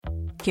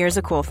Here's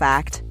a cool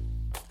fact.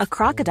 A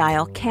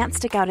crocodile can't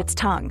stick out its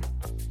tongue.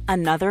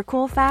 Another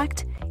cool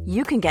fact,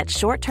 you can get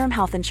short-term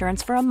health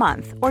insurance for a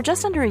month or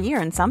just under a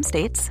year in some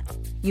states.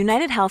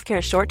 United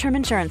Healthcare short-term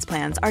insurance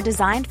plans are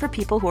designed for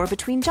people who are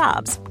between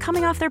jobs,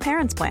 coming off their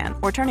parents' plan,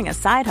 or turning a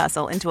side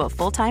hustle into a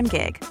full-time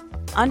gig.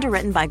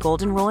 Underwritten by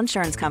Golden Rule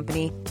Insurance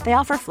Company, they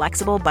offer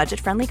flexible,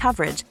 budget-friendly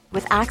coverage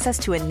with access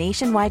to a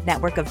nationwide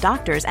network of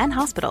doctors and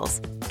hospitals.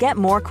 Get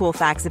more cool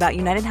facts about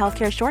United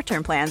Healthcare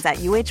short-term plans at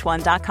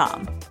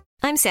uh1.com.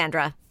 I'm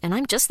Sandra, and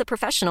I'm just the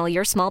professional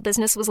your small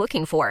business was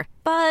looking for.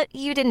 But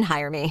you didn't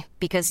hire me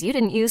because you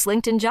didn't use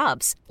LinkedIn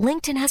Jobs.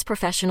 LinkedIn has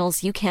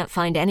professionals you can't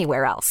find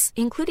anywhere else,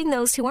 including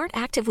those who aren't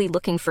actively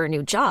looking for a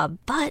new job,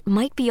 but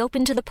might be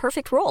open to the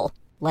perfect role,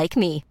 like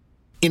me.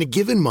 In a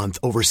given month,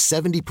 over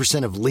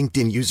 70% of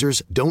LinkedIn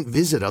users don't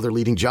visit other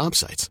leading job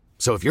sites.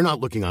 So if you're not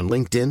looking on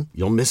LinkedIn,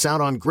 you'll miss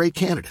out on great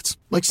candidates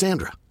like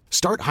Sandra.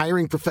 Start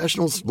hiring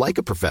professionals like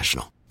a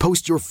professional.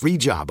 Post your free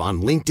job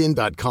on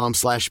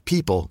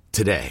linkedin.com/people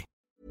today.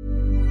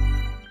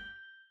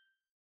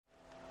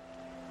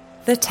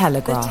 The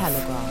Telegraph.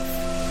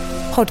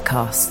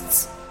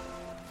 Podcasts.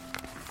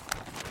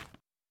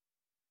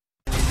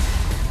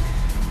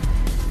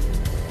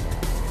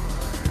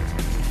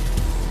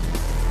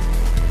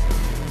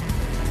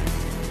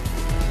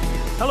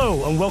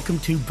 Hello and welcome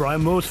to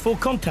Brian Moore's Full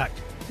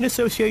Contact in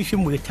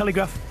association with The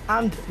Telegraph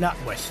and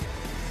NatWest.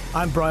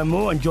 I'm Brian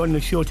Moore, and joining the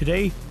show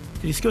today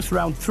to discuss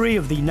round 3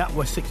 of the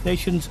NatWest Six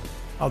Nations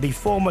are the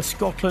former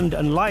Scotland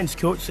and Lions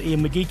coach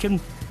Ian McGeechan,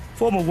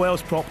 former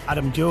Wales prop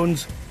Adam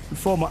Jones and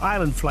former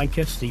Ireland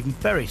flanker Stephen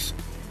Ferris.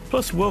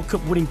 Plus World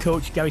Cup winning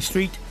coach Gary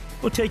Street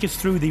will take us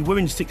through the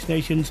Women's Six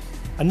Nations,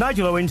 and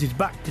Nigel Owens is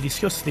back to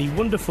discuss the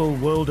wonderful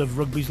world of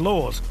rugby's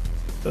laws.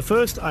 But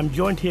first, I'm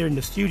joined here in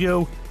the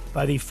studio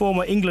by the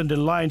former England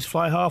and Lions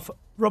fly half,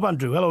 Rob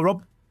Andrew. Hello,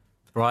 Rob.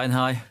 Brian,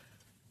 hi.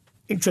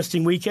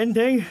 Interesting weekend,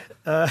 eh?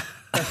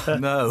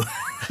 No.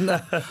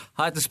 I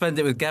had to spend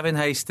it with Gavin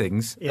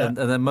Hastings and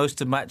then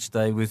most of match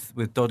day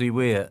with Doddy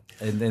Weir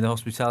in the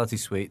hospitality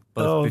suite,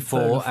 both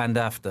before and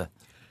after.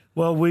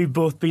 Well, we've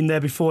both been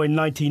there before in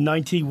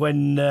 1990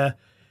 when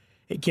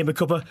it came a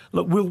cuppa.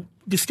 Look, we'll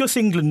discuss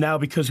England now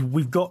because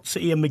we've got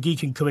Sir Ian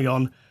McGeechan coming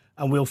on,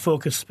 and we'll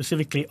focus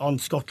specifically on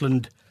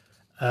Scotland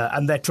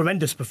and their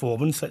tremendous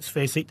performance, let's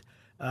face it,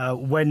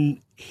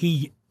 when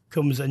he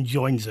comes and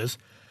joins us.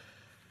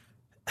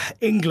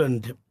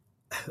 England,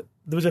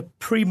 there was a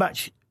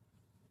pre-match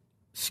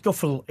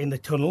scuffle in the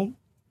tunnel.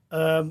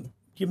 Do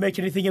you make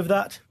anything of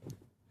that?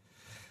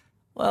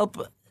 Well,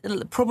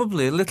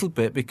 probably a little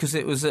bit, because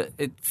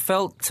it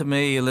felt to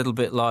me a little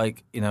bit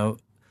like, our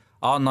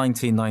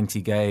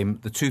 1990 game,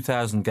 the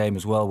 2000 game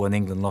as well, when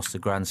England lost the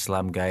Grand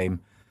Slam game.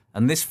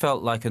 And this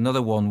felt like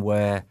another one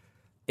where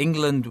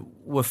England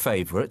were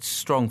favourites,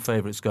 strong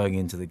favourites going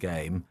into the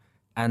game,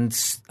 and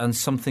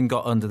something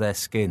got under their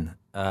skin.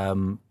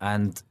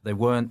 And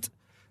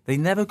they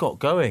never got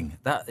going.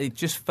 It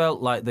just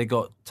felt like they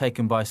got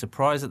taken by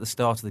surprise at the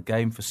start of the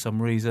game for some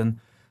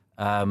reason.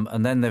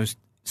 And then there was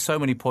so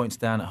many points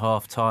down at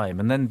half time.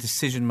 And then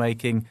decision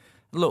making.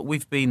 Look,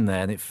 we've been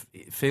there, and it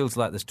feels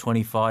like there's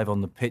 25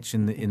 on the pitch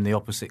in the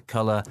opposite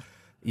colour.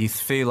 You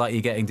feel like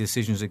you're getting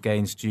decisions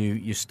against you.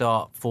 You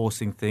start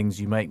forcing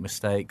things. You make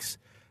mistakes.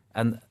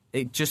 And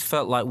it just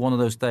felt like one of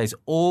those days,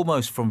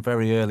 almost from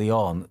very early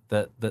on,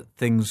 that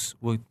things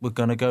were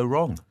going to go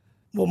wrong.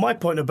 Well, my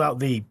point about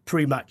the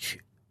pre-match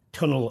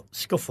tunnel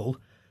scuffle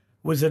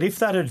was that if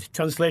that had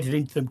translated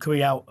into them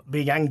coming out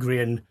being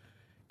angry and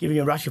giving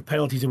a rash of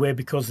penalties away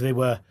because they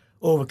were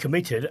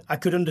overcommitted, I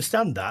could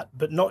understand that,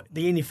 but not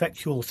the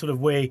ineffectual sort of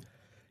way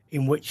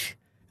in which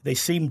they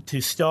seemed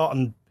to start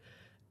and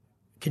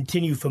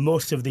continue for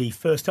most of the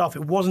first half.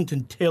 It wasn't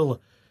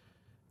until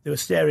they were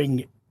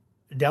staring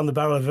down the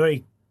barrel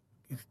of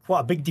quite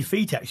a big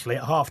defeat, actually,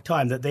 at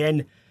half-time, that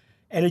they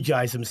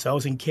energised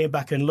themselves and came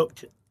back and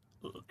looked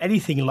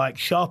anything like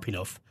sharp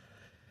enough.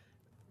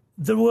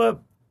 Let's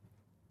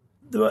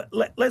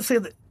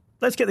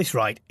get this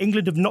right.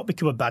 England have not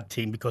become a bad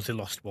team because they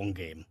lost one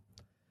game.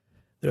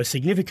 There are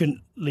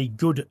significantly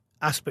good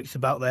aspects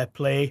about their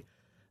play,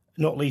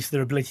 not least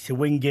their ability to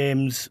win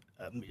games,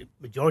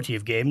 majority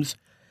of games.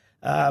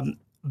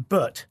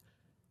 But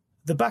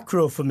the back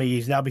row for me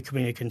is now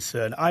becoming a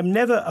concern. I'm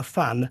never a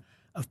fan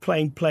of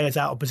playing players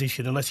out of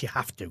position unless you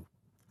have to.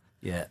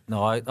 Yeah,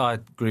 no, I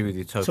agree with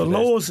you totally. So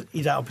Laws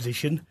is out of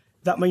position.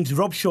 That means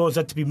Rob Shaw's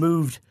had to be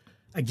moved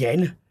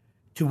again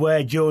to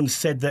where Jones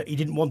said that he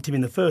didn't want him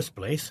in the first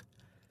place.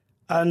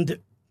 And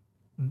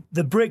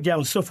the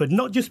breakdown suffered,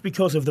 not just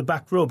because of the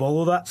back row,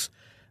 although that's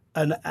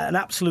an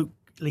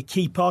absolutely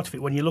key part of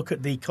it when you look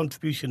at the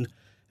contribution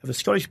of the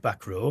Scottish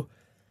back row,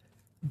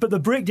 but the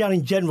breakdown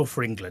in general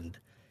for England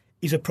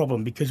is a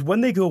problem, because when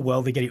they go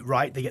well, they get it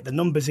right, they get the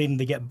numbers in,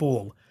 they get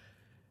ball.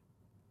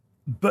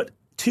 But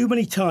too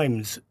many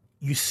times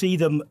you see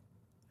them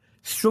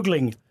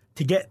struggling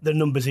to get the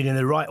numbers in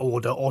the right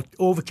order, or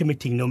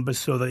overcommitting numbers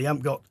so that they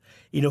haven't got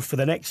enough for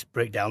the next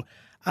breakdown.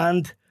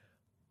 And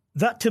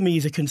that to me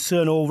is a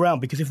concern all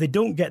round, because if they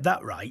don't get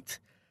that right,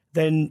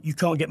 then you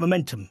can't get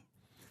momentum.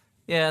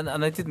 Yeah,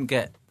 and they didn't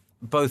get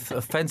both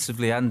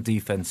offensively and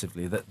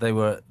defensively. That they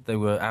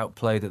were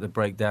outplayed at the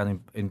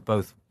breakdown in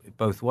both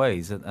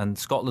ways. And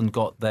Scotland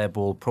got their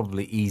ball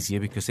probably easier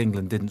because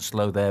England didn't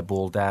slow their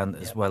ball down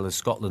as well as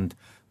Scotland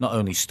not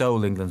only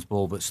stole England's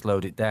ball but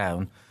slowed it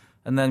down.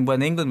 And then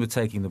when England were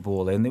taking the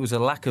ball in, there was a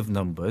lack of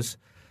numbers.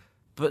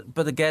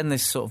 But again,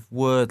 this sort of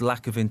word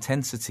lack of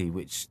intensity,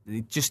 which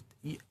it just,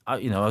 I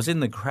was in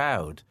the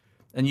crowd,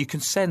 and you can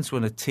sense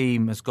when a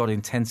team has got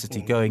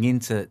intensity going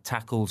into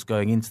tackles,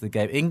 going into the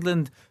game.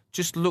 England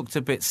just looked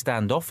a bit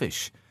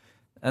standoffish.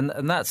 And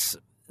that's,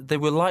 they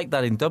were like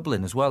that in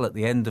Dublin as well at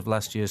the end of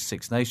last year's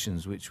Six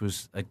Nations, which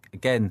was,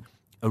 again,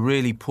 a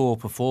really poor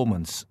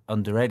performance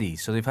under Eddie.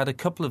 So they've had a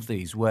couple of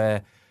these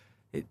where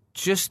it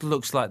just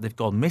looks like they've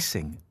gone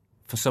missing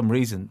for some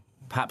reason,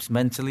 perhaps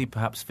mentally,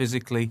 perhaps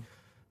physically.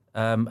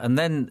 And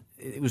then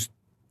it was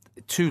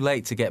too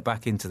late to get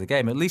back into the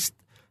game. At least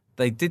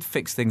they did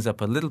fix things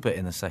up a little bit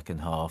in the second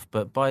half.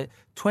 But by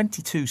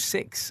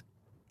 22-6,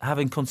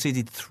 having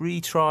conceded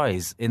 3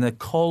 tries in a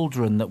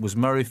cauldron that was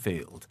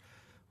Murrayfield,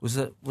 was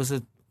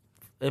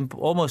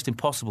almost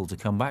impossible to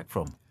come back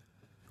from.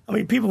 I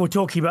mean, people were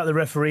talking about the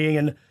refereeing,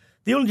 and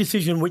the only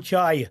decision which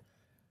I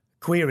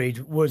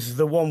queried was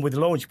the one with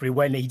Launchbury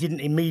when he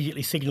didn't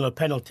immediately signal a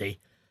penalty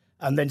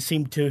and then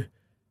seemed to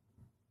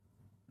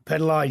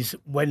penalise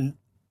when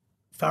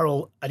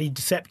Farrell had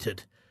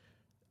intercepted.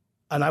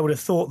 And I would have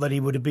thought that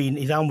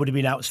his arm would have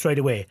been out straight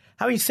away.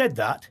 Having said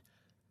that,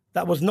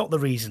 that was not the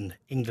reason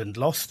England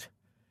lost.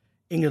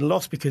 England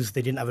lost because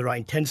they didn't have the right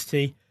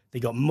intensity. They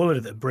got mullered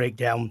at the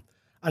breakdown.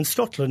 And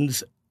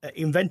Scotland's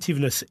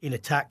inventiveness in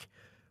attack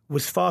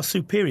was far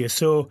superior.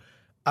 So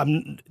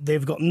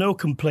they've got no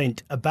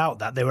complaint about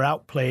that. They were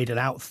outplayed and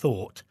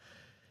outthought.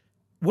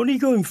 When you're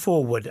going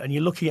forward and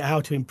you're looking at how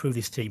to improve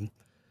this team,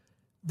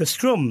 the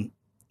scrum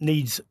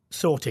needs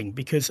sorting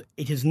because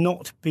it has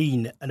not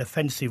been an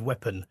offensive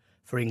weapon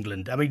for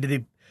England. I mean,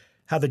 they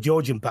had the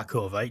Georgian back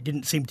over. It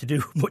didn't seem to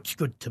do much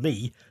good to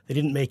me. They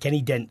didn't make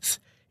any dents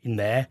in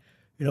there.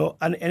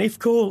 And if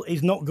Cole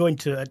is not going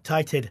to, at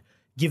tight head,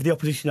 give the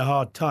opposition a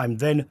hard time,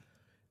 then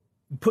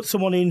put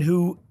someone in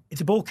who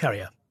is a ball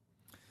carrier.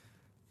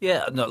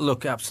 Yeah, no,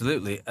 look,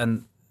 absolutely.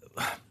 And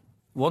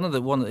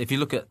if you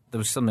look at, there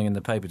was something in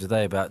the paper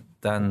today about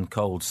Dan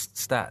Cole's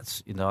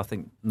stats. I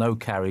think no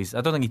carries.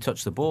 I don't think he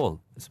touched the ball.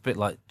 It's a bit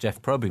like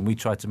Jeff Probing. We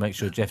tried to make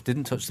sure Jeff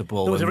didn't touch the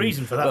ball. There was a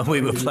reason for that when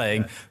we were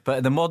playing. But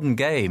in the modern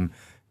game,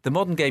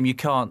 you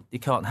can't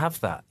have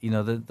that.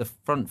 The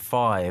front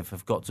 5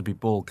 have got to be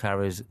ball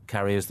carriers.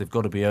 They've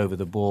got to be over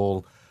the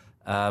ball,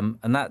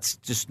 and that's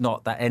just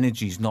not, that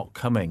energy's not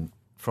coming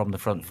from the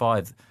front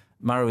 5.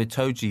 Maro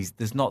Itoje's,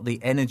 there's not the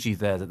energy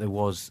there that there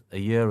was a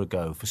year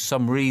ago for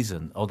some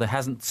reason, or there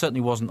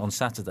certainly wasn't on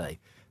Saturday.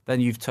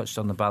 Then you've touched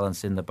on the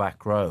balance in the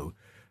back row,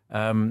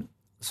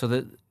 so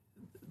that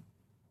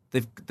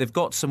they've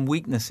got some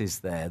weaknesses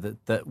there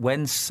that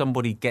when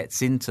somebody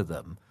gets into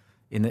them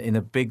in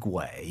a big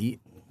way,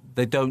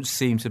 they don't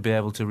seem to be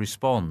able to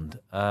respond.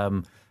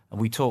 And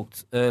we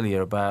talked earlier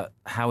about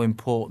how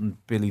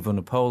important Billy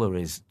Vunipola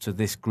is to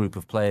this group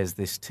of players,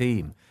 this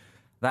team.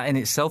 That in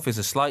itself is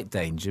a slight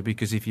danger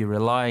because if you're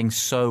relying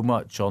so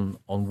much on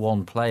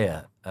one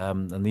player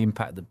and the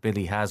impact that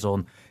Billy has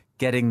on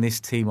getting this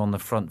team on the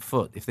front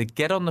foot, if they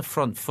get on the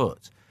front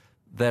foot,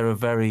 they're a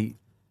very,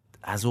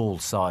 as all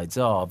sides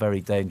are, a very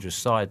dangerous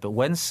side. But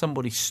when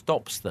somebody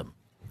stops them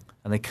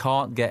and they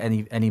can't get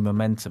any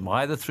momentum,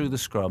 either through the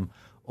scrum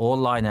or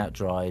line-out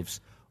drives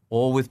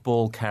or with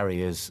ball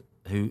carriers,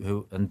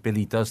 and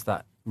Billy does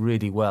that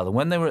really well. And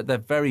when they were at their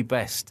very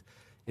best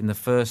in the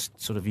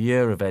first sort of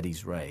year of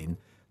Eddie's reign,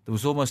 there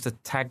was almost a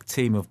tag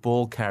team of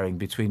ball carrying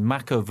between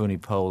Mako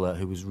Vunipola,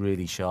 who was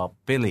really sharp,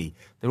 Billy.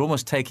 They were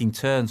almost taking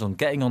turns on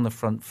getting on the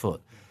front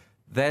foot.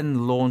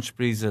 Then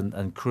Launchbury's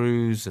and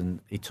Cruz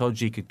and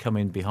Itoje could come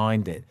in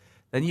behind it.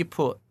 Then you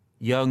put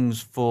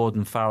Youngs, Ford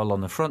and Farrell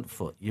on the front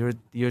foot. You're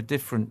a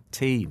different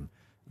team.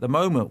 At the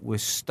moment, we're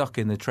stuck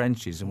in the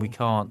trenches and we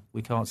can't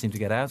seem to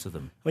get out of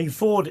them. I mean,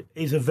 Ford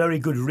is a very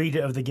good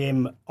reader of the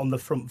game on the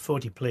front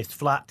foot. He plays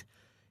flat.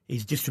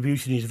 His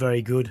distribution is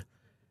very good.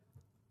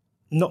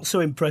 Not so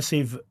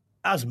impressive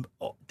as,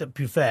 to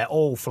be fair,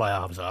 all fly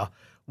halves are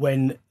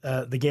when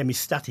the game is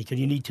static and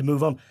you need to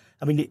move on.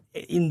 I mean,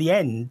 in the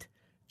end,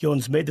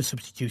 Jones made the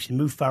substitution,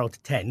 moved Farrell to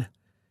 10.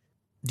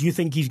 Do you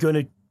think he's going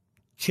to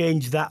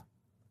change that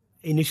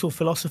initial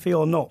philosophy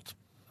or not?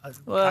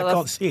 Well, I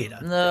can't see it.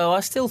 No,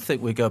 I still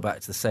think we go back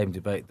to the same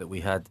debate that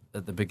we had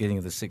at the beginning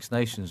of the Six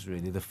Nations,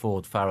 really, the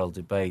Ford-Farrell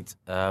debate.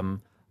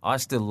 I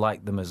still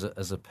like them as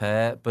a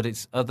pair, but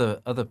it's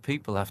other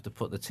people have to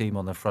put the team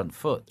on the front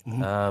foot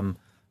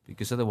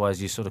because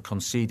otherwise you're sort of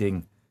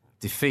conceding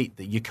defeat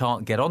that you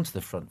can't get onto the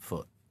front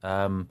foot.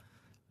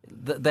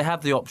 They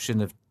have the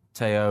option of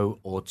Teo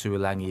or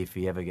Tuolangi if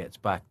he ever gets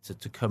back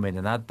to come in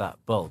and add that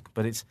bulk,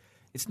 but it's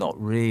not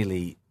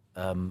really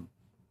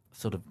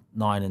sort of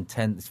 9 and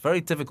 10. It's very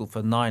difficult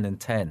for 9 and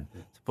 10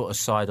 to put a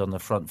side on the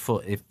front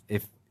foot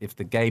if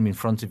the game in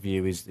front of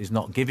you is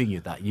not giving you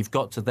that. You've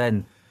got to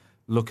then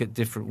look at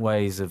different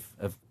ways of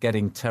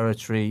getting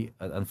territory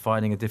and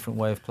finding a different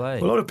way of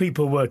playing. Well, a lot of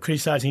people were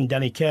criticising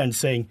Danny Cairns,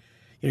 saying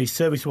his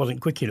service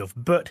wasn't quick enough.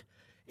 But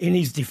in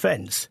his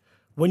defence,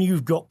 when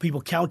you've got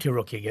people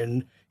counter-rucking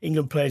and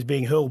England players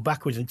being hurled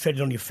backwards and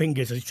treading on your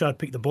fingers as you try to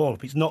pick the ball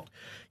up, it's not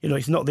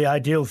the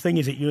ideal thing,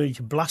 is it? You need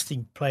to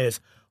blasting players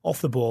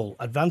off the ball,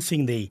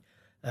 advancing the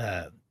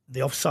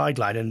offside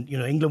line, and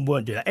England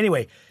weren't doing that.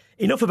 Anyway,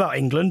 enough about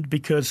England,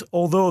 because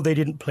although they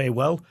didn't play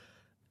well,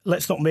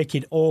 let's not make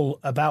it all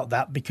about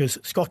that, because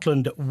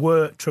Scotland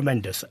were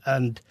tremendous.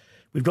 And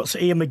we've got Sir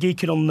Ian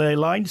McGeechan on the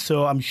line,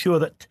 so I'm sure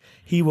that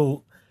he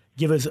will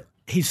give us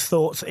his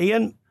thoughts.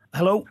 Ian,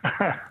 hello.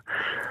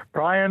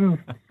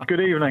 Brian,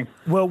 good evening.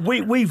 Well,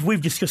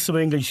 we've discussed some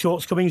of England's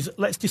shortcomings.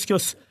 Let's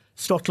discuss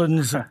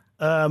Scotland's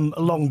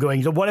long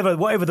goings, or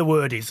whatever the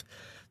word is.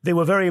 They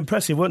were very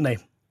impressive, weren't they?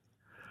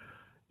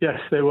 Yes,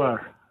 they were.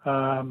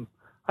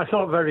 I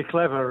thought very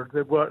clever.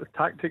 They worked the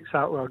tactics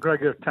out well.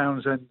 Gregor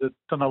Townsend had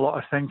done a lot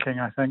of thinking,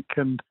 I think,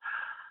 and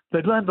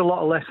they'd learned a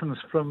lot of lessons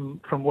from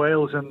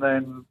Wales and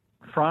then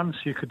France.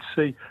 You could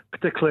see,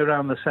 particularly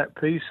around the set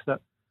piece,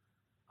 that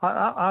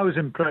I was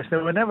impressed. They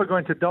were never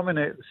going to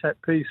dominate the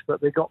set piece,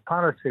 but they got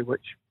parity,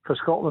 which for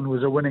Scotland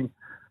was a winning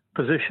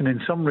position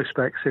in some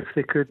respects if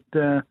they could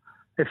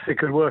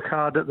work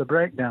hard at the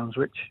breakdowns,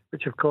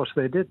 which of course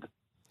they did.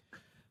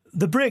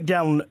 The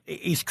breakdown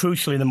is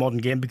crucial in the modern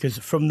game, because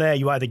from there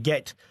you either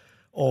get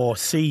or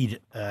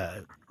cede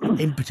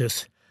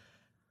impetus.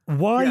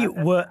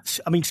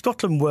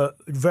 Scotland were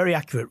very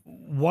accurate.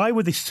 Why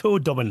were they so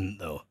dominant,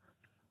 though?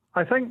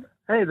 I think,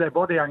 their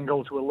body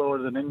angles were lower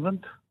than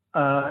England.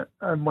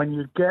 And when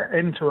you get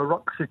into a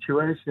ruck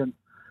situation,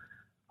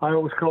 I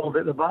always called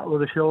it the battle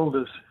of the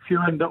shoulders. If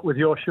you end up with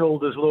your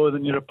shoulders lower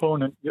than your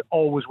opponent, you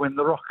always win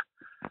the ruck.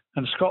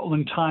 And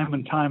Scotland, time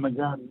and time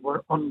again,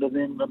 were under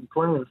the England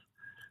players.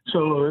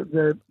 So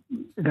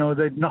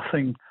they'd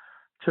nothing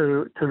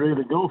to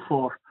really go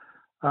for.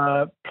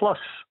 Plus,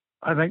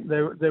 I think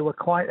they were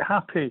quite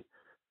happy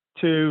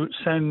to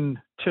send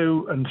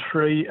 2 and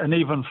 3 and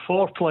even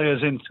 4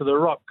 players into the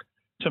ruck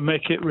to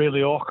make it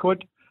really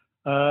awkward.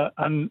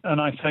 And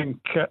I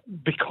think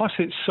because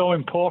it's so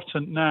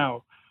important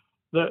now,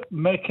 that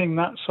making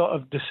that sort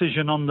of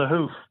decision on the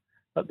hoof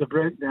at the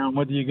breakdown,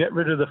 whether you get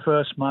rid of the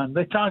first man,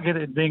 they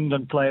targeted the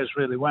England players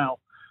really well,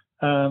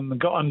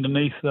 got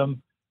underneath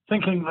them. I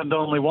think England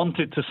only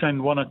wanted to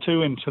send 1 or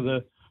 2 into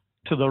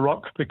the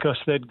ruck because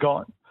they'd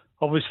got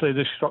obviously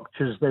the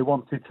structures they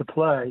wanted to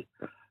play,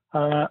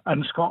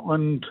 and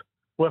Scotland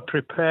were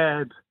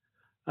prepared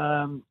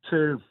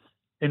to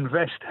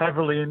invest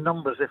heavily in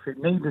numbers if it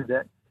needed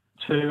it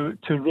to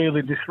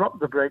really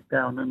disrupt the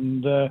breakdown.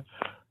 And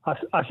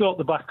I thought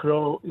the back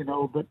row,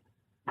 but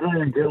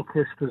Gray and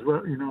Gilchrist as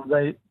well,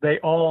 they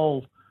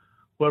all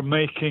were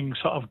making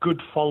sort of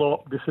good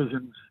follow-up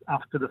decisions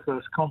after the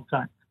first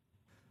contact.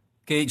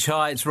 Geech,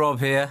 hi, it's Rob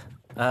here.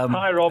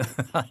 Hi, Rob.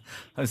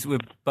 We're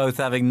both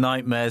having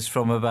nightmares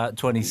from about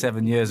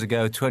 27 years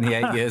ago,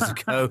 28 years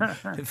ago.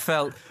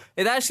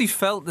 It actually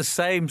felt the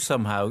same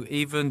somehow,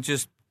 even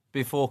just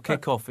before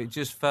kickoff. It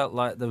just felt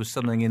like there was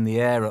something in the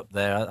air up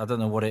there. I don't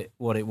know what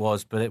it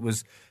was, but it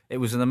was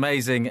an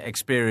amazing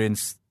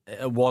experience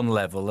at one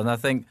level. And I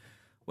think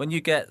when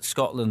you get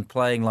Scotland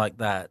playing like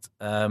that,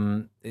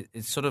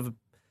 it's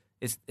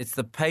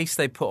the pace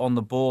they put on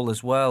the ball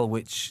as well,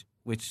 which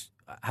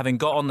having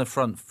got on the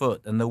front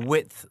foot, and the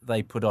width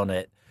they put on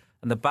it,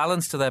 and the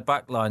balance to their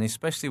back line,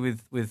 especially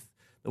with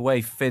the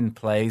way Finn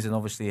plays, and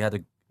obviously he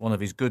had one of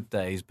his good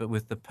days, but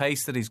with the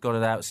pace that he's got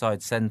at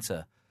outside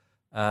centre,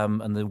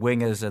 and the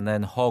wingers, and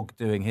then Hogg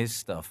doing his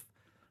stuff,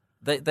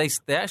 they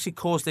actually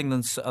caused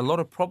England a lot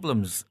of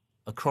problems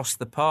across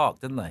the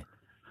park, didn't they?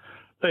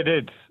 They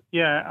did,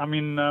 yeah. I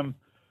mean,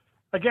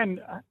 again,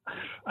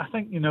 I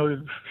think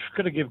you've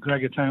got to give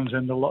Gregor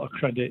Townsend a lot of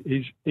credit.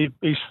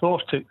 He's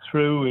thought it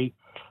through.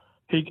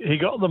 He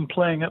got them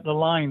playing at the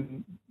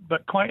line,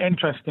 but quite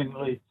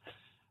interestingly,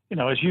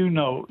 as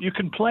you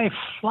can play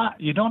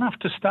flat. You don't have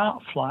to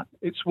start flat.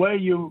 It's where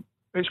you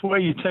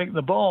take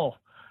the ball.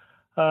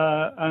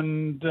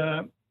 And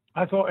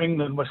I thought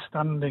England was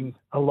standing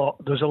a lot.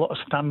 There's a lot of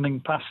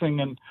standing passing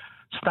and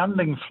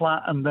standing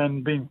flat and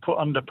then being put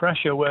under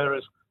pressure,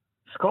 whereas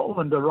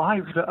Scotland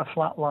arrived at a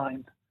flat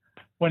line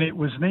when it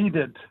was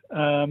needed.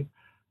 And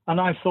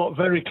I thought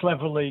very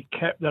cleverly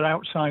kept their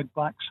outside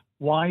backs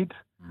wide.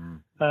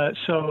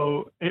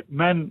 So it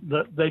meant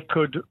that they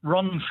could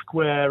run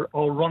square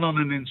or run on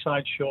an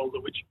inside shoulder,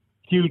 which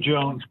Hugh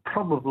Jones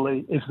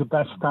probably is the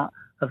best at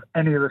of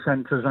any of the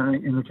centres, I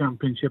think, in the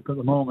Championship at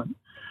the moment.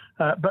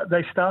 But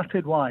they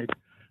started wide.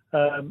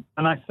 And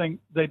I think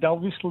they'd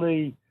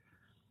obviously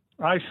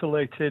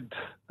isolated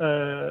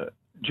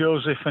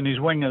Joseph and his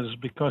wingers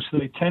because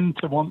they tend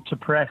to want to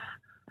press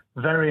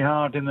very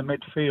hard in the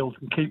midfield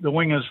and keep the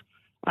wingers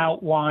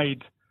out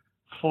wide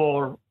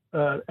for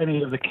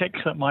any of the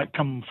kicks that might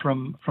come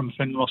from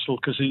Finn Russell,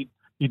 because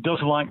he does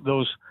like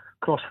those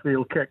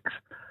cross-field kicks.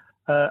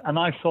 And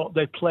I thought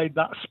they played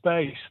that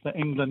space that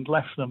England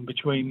left them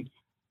between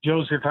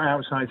Joseph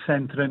outside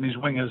centre and his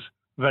wingers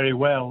very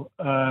well.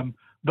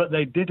 But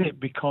they did it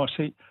because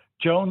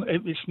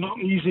it's not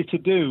easy to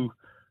do,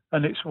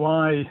 and it's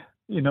why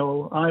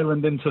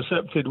Ireland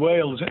intercepted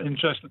Wales.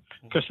 Interesting,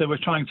 because they were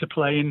trying to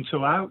play in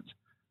to out,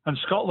 and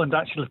Scotland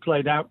actually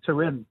played out to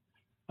in,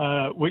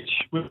 which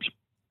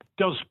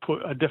does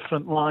put a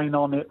different line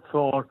on it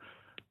for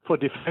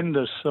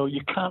defenders. So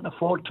you can't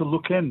afford to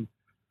look in,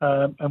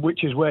 and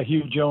which is where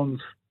Hugh Jones,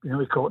 he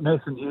caught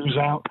Nathan Hughes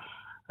out,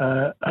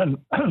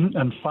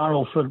 and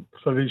Farrell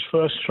for his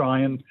first try,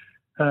 and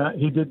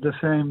he did the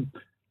same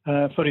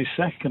for his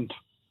second.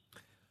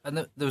 And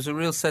there was a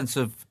real sense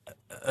of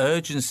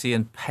urgency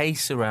and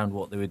pace around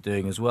what they were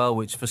doing as well,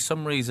 which for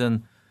some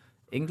reason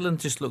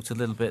England just looked a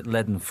little bit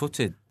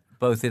leaden-footed,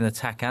 both in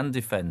attack and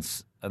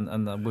defence.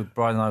 And with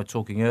Brian and I were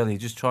talking earlier,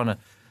 just trying to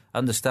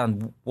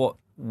understand what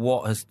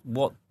has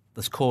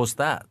caused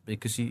that,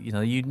 because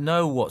you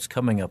know what's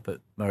coming up at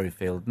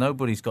Murrayfield.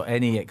 Nobody's got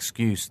any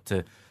excuse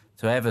to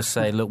ever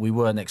say, look, we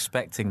weren't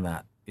expecting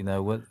that.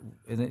 And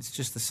it's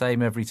just the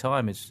same every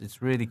time.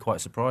 It's really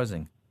quite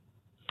surprising.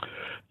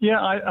 Yeah,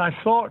 I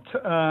thought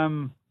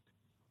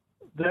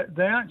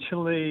they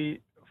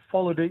actually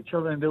followed each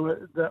other, and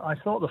I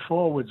thought the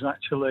forwards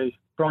actually,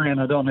 Brian,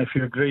 I don't know if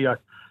you agree,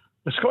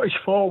 the Scottish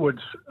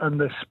forwards and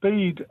the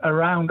speed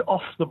around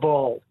off the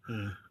ball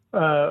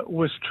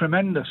was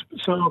tremendous.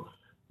 So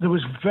there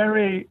was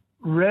very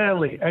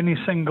rarely any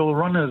single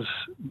runners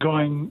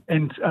going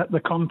in at the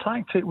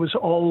contact. It was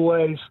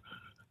always,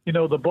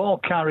 the ball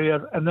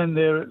carrier, and then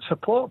their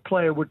support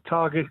player would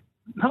target,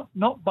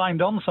 not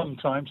bind on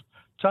sometimes,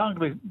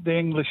 target the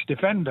English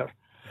defender.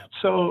 Yep.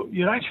 So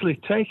you're actually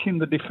taking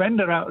the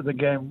defender out of the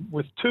game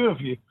with two of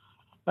you.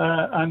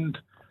 And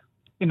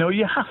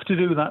you have to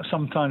do that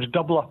sometimes,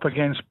 double up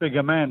against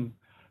bigger men.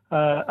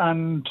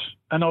 And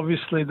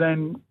obviously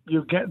then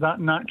you get that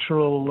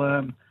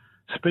natural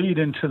speed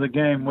into the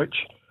game, which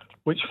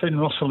Finn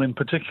Russell in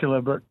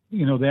particular, but,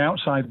 the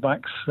outside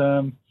backs,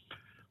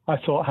 I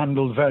thought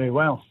handled very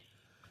well.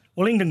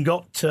 Well, England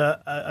got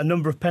a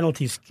number of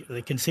penalties.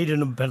 They conceded a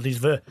number of penalties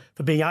for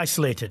being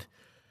isolated.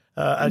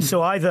 And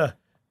so either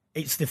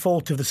it's the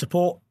fault of the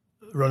support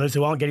runners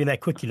who aren't getting there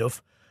quick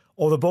enough,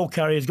 or the ball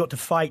carrier's got to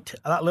fight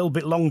that little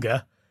bit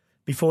longer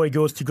before he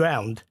goes to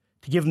ground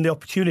to give them the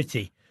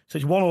opportunity. So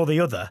it's one or the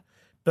other.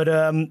 But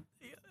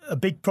a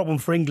big problem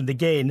for England,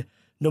 again,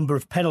 number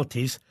of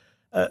penalties.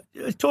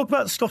 Talk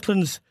about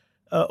Scotland's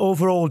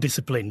overall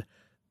discipline.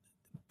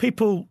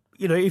 People,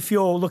 if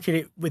you're looking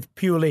at it with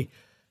purely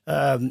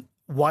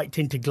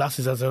white-tinted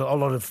glasses, as a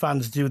lot of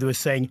fans do, they were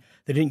saying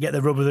they didn't get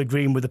the rub of the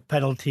green with the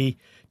penalty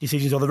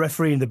decisions or the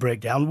referee in the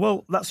breakdown.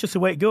 Well, that's just the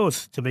way it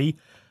goes to me.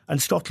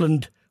 And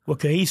Scotland were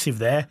cohesive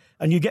there.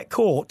 And you get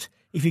caught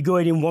if you're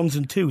going in ones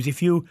and twos.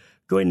 If you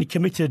go in the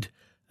committed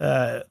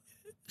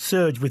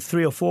surge with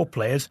 3 or 4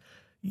 players,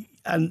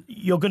 and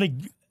you're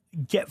going to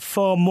get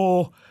far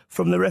more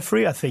from the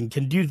referee, I think.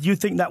 And do you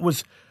think that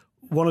was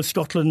one of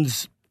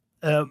Scotland's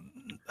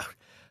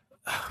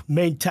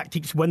main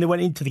tactics when they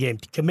went into the game,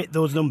 to commit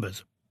those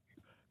numbers?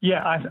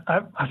 Yeah,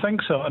 I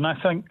think so, and I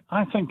think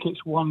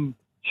it's one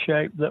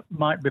shape that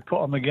might be put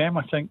on the game.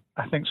 I think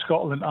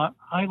Scotland,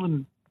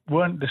 Ireland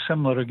weren't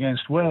dissimilar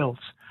against Wales.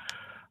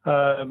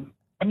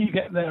 When you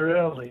get there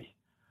early,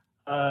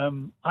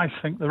 I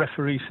think the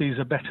referee sees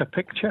a better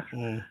picture.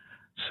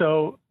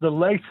 So the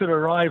later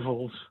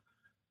arrivals,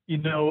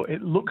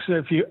 it looks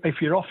as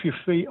if you're off your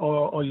feet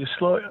or you're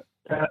slow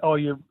or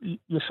you're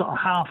sort of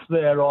half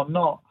there or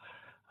not.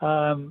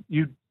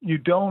 You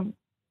don't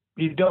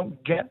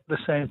get the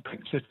same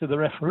picture to the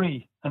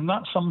referee, and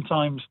that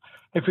sometimes,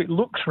 if it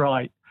looks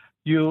right,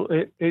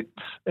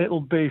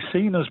 it'll be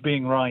seen as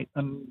being right,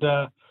 and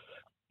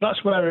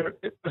that's where,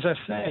 as I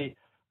say,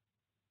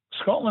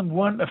 Scotland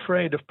weren't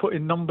afraid of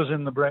putting numbers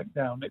in the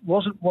breakdown. It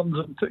wasn't ones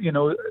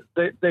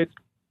that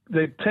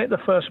they'd take the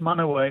first man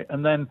away,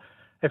 and then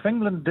if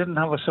England didn't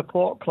have a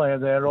support player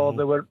there or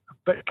they were a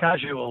bit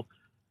casual,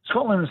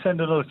 Scotland would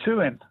send another 2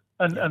 in,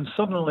 and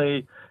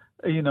suddenly,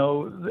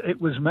 it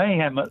was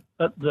mayhem at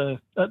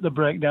the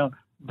breakdown.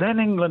 Then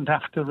England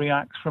have to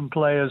react from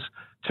players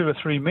 2 or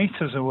 3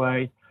 metres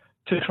away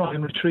to try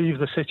and retrieve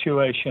the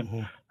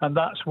situation, and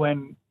that's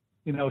when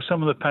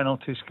some of the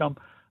penalties come.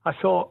 I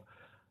thought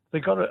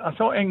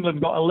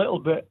England got a little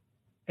bit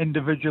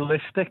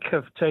individualistic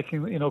of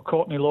taking.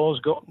 Courtney Lawes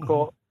got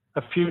caught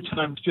a few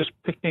times just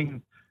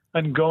picking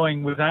and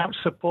going without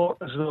support,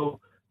 as though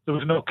there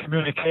was no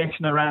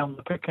communication around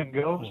the pick and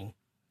goes.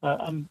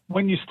 And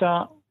when you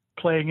start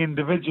playing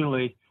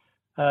individually,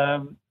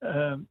 as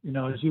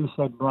you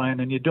said,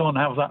 Brian, and you don't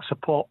have that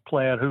support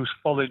player who's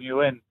following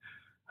you in,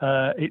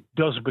 it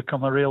does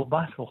become a real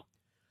battle.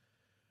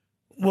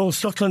 Well,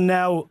 Scotland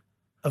now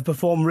have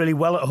performed really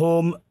well at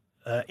home.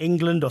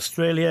 England,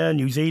 Australia,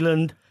 New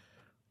Zealand.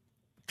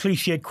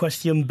 Cliched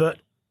question, but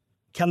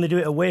can they do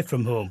it away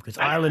from home? Because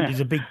Ireland is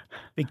a big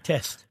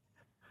test.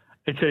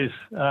 It is.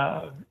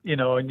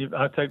 And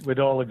I think we'd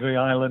all agree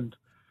Ireland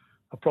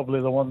are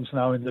probably the ones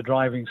now in the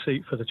driving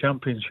seat for the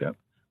championship.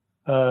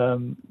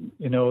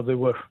 They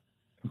were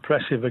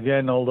impressive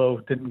again, although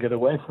didn't get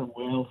away from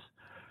Wales.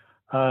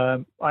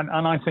 And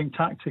I think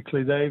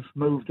tactically they've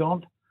moved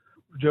on.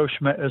 Joe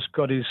Schmidt has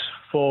got his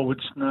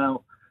forwards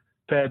now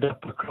paired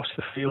up across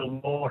the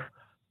field more.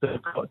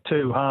 They've got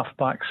two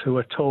half-backs who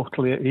are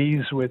totally at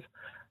ease with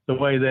the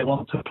way they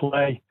want to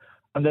play,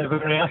 and they're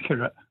very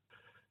accurate.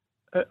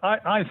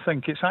 I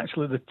think it's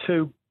actually the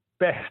two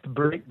best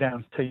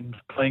breakdown teams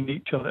playing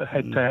each other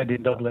head-to-head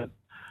in Dublin.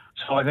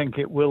 So I think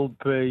it will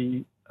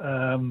be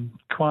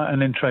quite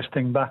an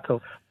interesting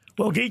battle.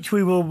 Well, Geech,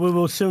 we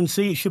will soon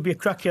see. It should be a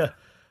cracker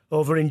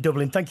over in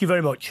Dublin. Thank you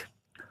very much.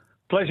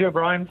 Pleasure,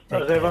 Brian,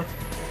 as ever.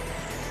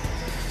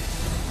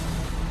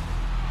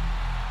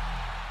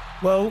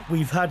 Well,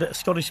 we've had a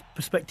Scottish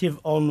perspective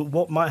on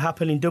what might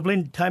happen in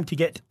Dublin. Time to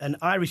get an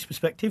Irish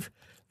perspective.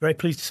 Very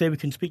pleased to say we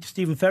can speak to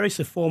Stephen Ferris,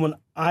 a former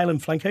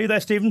Ireland flanker. Are you there,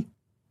 Stephen?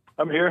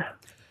 I'm here.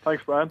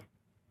 Thanks, Brian.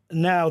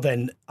 Now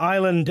then,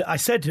 Ireland, I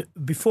said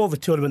before the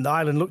tournament that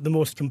Ireland looked the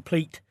most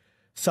complete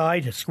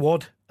side, a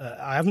squad.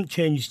 I haven't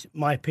changed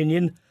my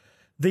opinion.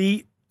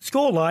 The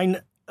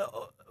scoreline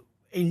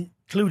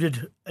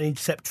included an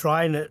intercept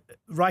try, and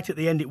right at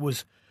the end it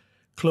was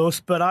close,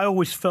 but I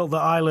always felt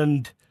that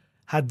Ireland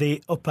had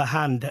the upper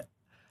hand.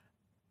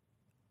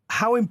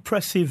 How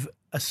impressive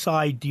a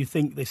side do you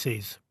think this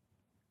is?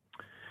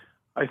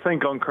 I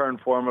think on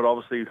current form it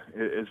obviously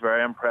is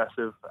very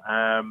impressive.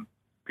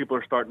 People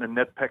are starting to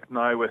nitpick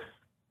now with,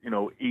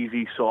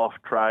 easy,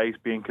 soft tries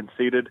being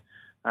conceded,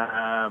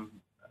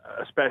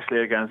 especially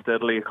against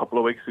Italy a couple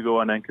of weeks ago,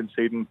 and then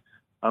conceding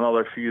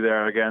another few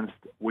there against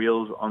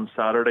Wales on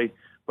Saturday.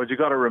 But you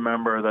got to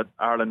remember that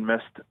Ireland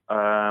missed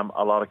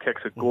a lot of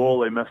kicks at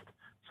goal. They missed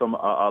a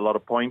lot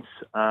of points.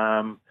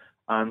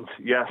 And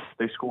yes,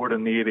 they scored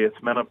in the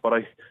 80th minute, but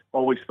I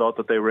always thought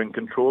that they were in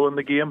control in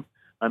the game.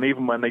 And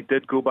even when they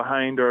did go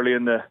behind early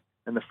in the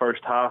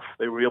first half,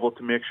 they were able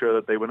to make sure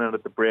that they went in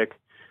at the break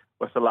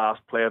with the last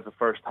play of the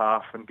first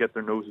half and get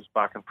their noses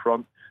back in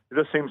front.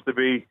 There just seems to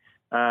be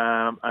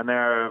an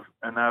air of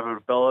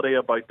inevitability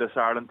about this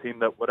Ireland team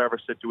that whatever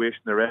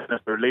situation they're in,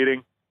 if they're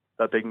leading,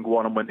 that they can go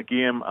on and win the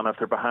game, and if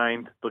they're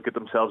behind, they'll get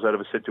themselves out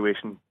of a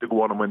situation to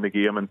go on and win the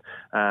game. And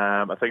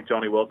I think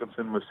Johnny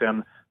Wilkinson was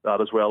saying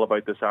that as well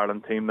about this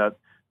Ireland team, that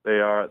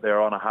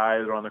they're on a high,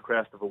 they're on the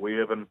crest of a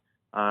wave, and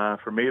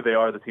for me, they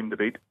are the team to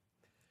beat.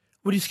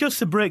 We discussed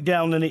the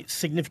breakdown and its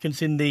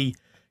significance in the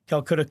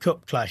Calcutta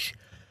Cup clash,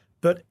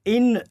 but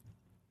in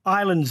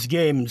Ireland's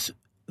games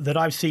that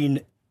I've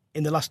seen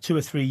in the last 2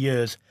 or 3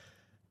 years,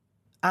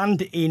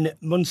 and in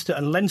Munster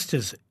and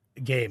Leinster's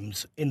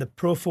games in the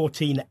Pro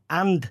 14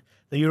 and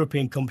the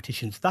European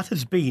competitions, that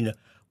has been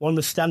one of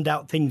the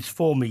standout things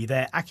for me,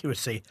 their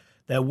accuracy,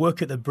 their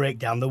work at the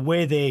breakdown, the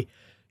way they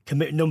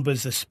commit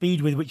numbers, the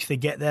speed with which they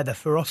get there, the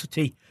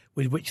ferocity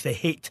with which they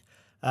hit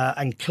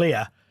and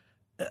clear.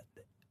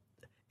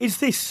 Is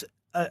this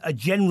a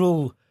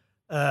general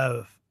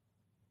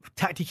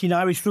tactic in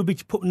Irish rugby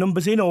to put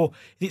numbers in, or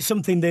is it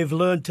something they've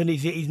learnt and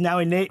is now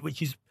innate,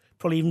 which is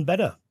probably even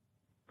better?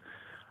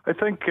 I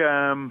think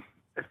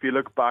if you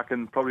look back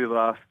in probably the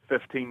last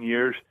 15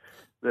 years,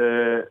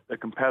 the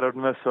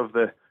competitiveness of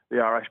the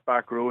Irish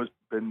back row has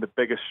been the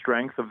biggest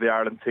strength of the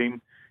Ireland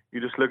team. You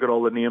just look at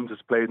all the names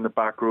that's played in the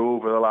back row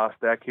over the last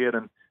decade,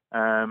 and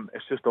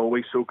it's just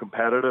always so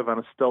competitive, and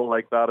it's still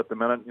like that at the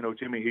minute.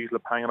 Jimmy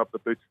Heaslip hanging up the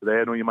boots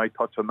today. I know you might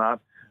touch on that,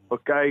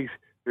 but guys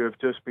who have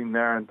just been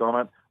there and done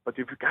it. But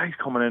you've guys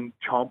coming in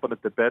chomping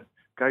at the bit,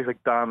 guys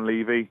like Dan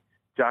Levy,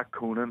 Jack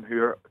Coonan,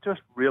 who are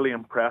just really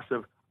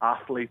impressive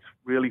athletes,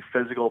 really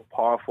physical,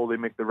 powerful. They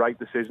make the right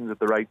decisions at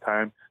the right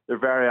time. They're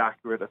very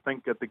accurate. I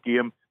think at the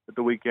game at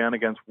the weekend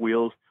against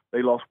Wales,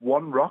 they lost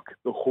one ruck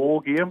the whole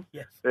game.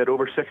 Yes. They had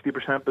over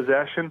 60%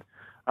 possession.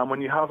 And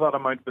when you have that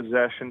amount of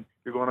possession,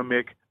 you're going to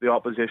make the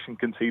opposition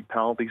concede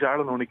penalties.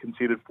 Ireland only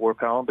conceded 4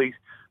 penalties,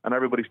 and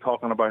everybody's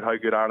talking about how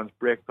good Ireland's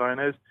breakdown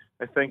is.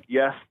 I think,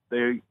 yes,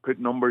 they put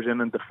numbers in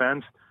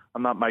defence,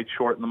 and that might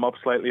shorten them up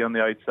slightly on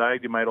the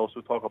outside. You might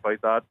also talk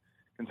about that,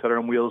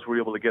 considering Wales were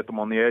able to get them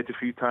on the edge a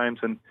few times,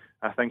 and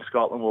I think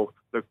Scotland will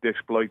look to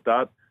exploit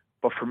that.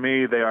 But for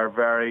me,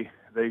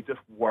 they just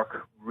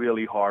work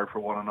really hard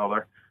for one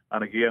another.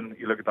 And again,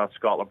 you look at that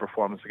Scotland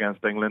performance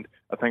against England,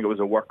 I think it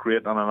was a work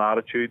rate and an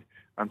attitude.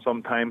 And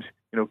sometimes,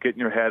 getting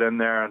your head in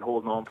there and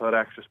holding on to that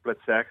extra split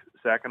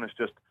second is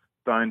just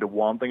down to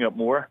wanting it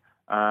more.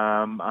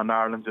 And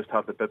Ireland just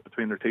have the bit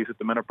between their teeth at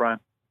the minute, Brian.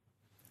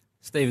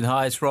 Stephen,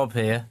 hi, it's Rob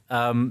here.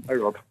 Hi,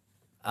 Rob.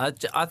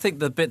 I think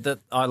the bit that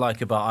I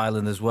like about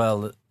Ireland as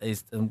well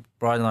is, and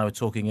Brian and I were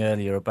talking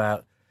earlier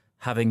about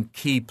having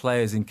key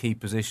players in key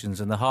positions,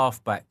 and the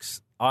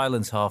halfbacks,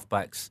 Ireland's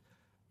halfbacks,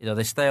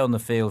 they stay on the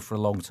field for a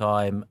long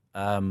time.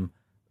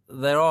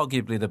 They're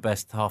arguably the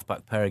best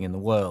halfback pairing in the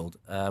world,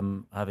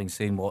 having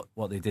seen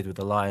what they did with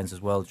the Lions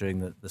as well during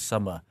the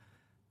summer.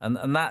 And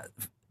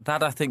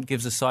that I think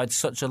gives the side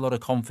such a lot of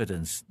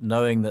confidence,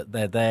 knowing that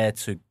they're there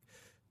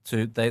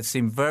they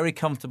seem very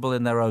comfortable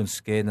in their own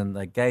skin and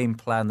their game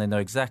plan. They know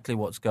exactly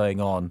what's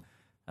going on,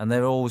 and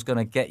they're always going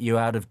to get you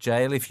out of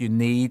jail if you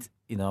need.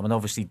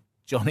 Obviously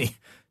Johnny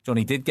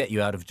did get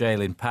you out of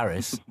jail in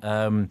Paris,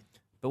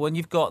 But when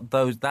you've got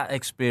that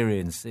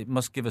experience, it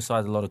must give a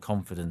side a lot of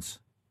confidence.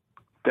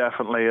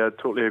 Definitely, I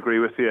totally agree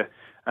with you.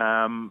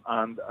 And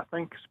I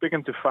think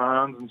speaking to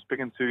fans and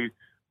speaking to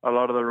a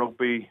lot of the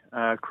rugby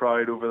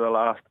crowd over the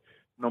last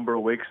number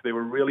of weeks, they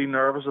were really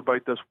nervous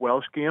about this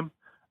Welsh game.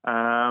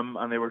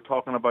 And they were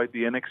talking about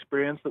the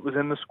inexperience that was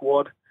in the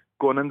squad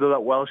going into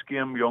that Welsh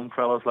game. Young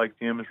fellas like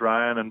James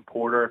Ryan and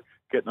Porter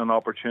getting an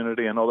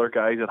opportunity, and other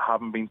guys that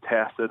haven't been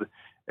tested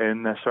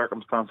in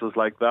circumstances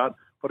like that.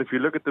 But if you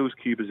look at those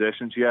key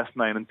positions, yes,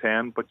 9 and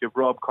 10, but you've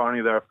Rob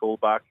Kearney there, full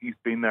back. He's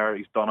been there,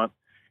 he's done it.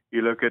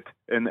 You look at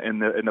in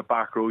the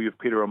back row, you've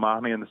Peter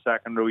O'Mahony. In the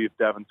second row, you've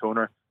Devon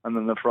Toner, and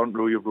in the front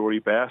row, you've Rory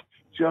Best.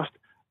 Just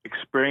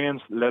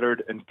experience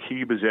littered in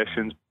key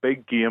positions,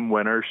 big game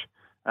winners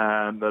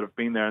that have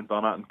been there and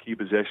done it in key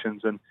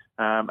positions. And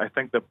I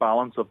think the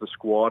balance of the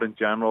squad in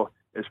general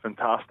is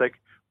fantastic.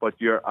 But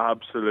you're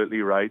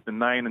absolutely right. The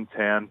 9 and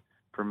 10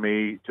 for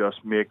me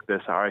just make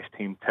this Irish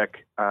team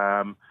tick.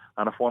 And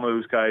if one of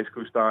those guys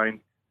goes down,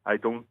 I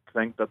don't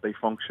think that they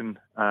function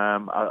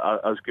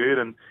as good.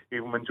 And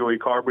even when Joey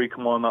Carberry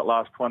come on that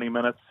last 20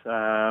 minutes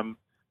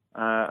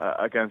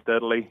against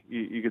Italy,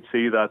 you could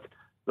see that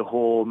the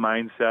whole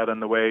mindset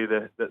and the way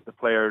that the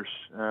players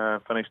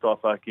finished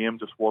off that game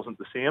just wasn't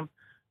the same.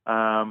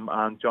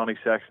 And Johnny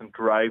Sexton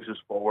drives us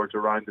forwards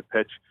around the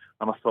pitch.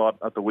 And I thought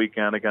at the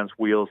weekend against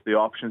Wales, the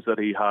options that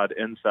he had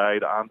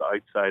inside and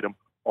outside him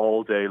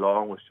all day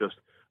long was just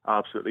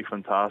absolutely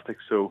fantastic.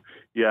 So,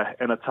 yeah,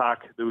 in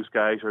attack, those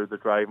guys are the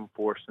driving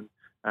force,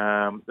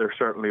 and they're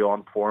certainly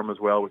on form as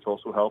well, which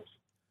also helps.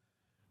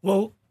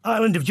 Well,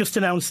 Ireland have just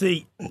announced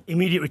the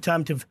immediate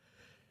retirement of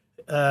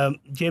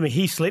Jamie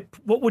Heaslip.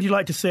 What would you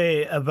like to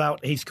say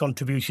about his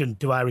contribution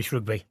to Irish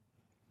rugby?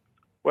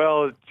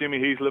 Well, Jamie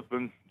Heaslip,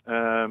 in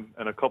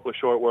a couple of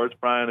short words,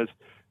 Brian,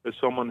 is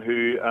someone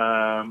who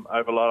I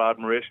have a lot of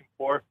admiration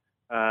for.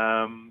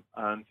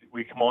 And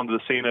we come onto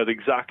the scene at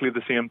exactly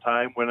the same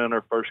time, winning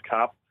our first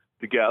cap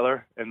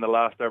together in the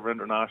last ever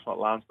international at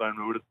Lansdowne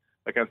Road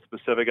against the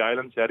Pacific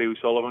Islands. Eddie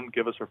O'Sullivan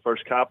gave us our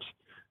first caps.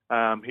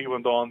 He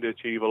went on to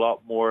achieve a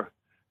lot more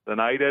than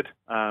I did.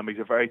 He's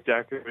a very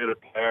decorated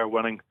player,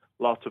 winning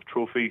lots of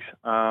trophies.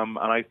 And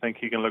I think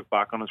he can look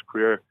back on his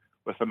career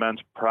with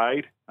immense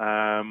pride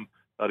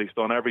that he's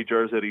done every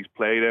jersey that he's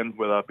played in,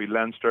 whether it be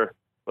Leinster,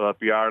 whether it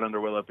be Ireland,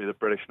 or whether it be the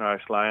British and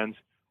Irish Lions.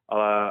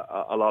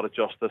 A lot of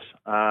justice.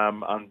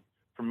 And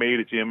for me,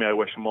 to Jamie, I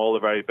wish him all the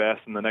very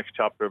best in the next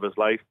chapter of his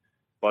life.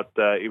 But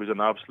he was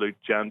an absolute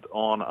gent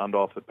on and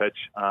off the pitch,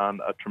 and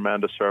a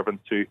tremendous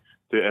servant to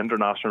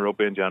international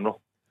rugby in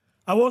general.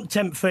 I won't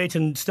tempt fate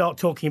and start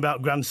talking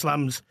about Grand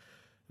Slams,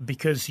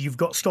 because you've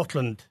got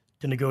Scotland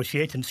to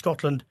negotiate, and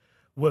Scotland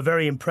were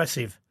very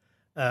impressive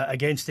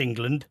against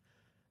England.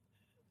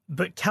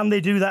 But can they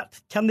do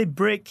that? Can they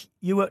break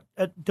you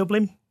at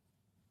Dublin?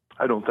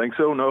 I don't think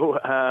so, no.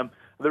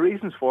 The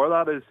reasons for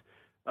that is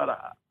that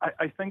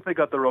I think they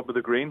got the rub of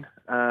the green.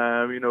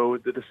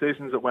 The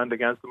decisions that went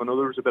against them. I know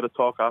there was a bit of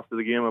talk after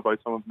the game about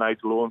some of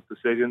Nigel Owens'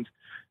 decisions,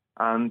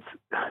 and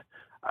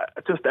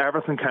just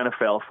everything kind of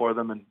fell for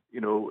them. And,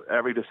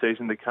 every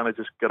decision, they kind of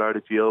just got out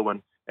of jail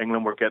when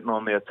England were getting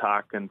on the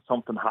attack and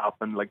something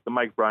happened, like the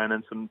Mike Bryan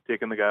incident,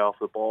 taking the guy off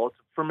the ball.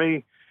 For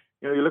me,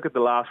 you look at the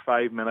last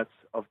 5 minutes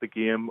of the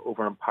game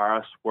over in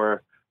Paris,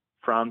 where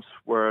France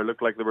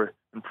looked like they were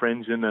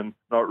infringing and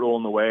not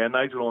rolling away, and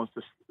Nigel Owens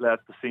just let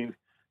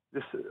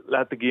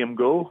the game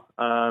go,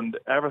 and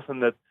everything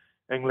that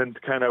England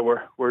kind of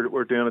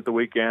were doing at the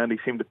weekend, he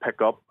seemed to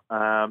pick up.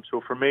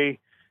 So for me,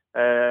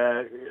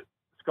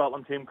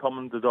 Scotland team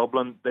coming to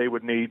Dublin, they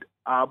would need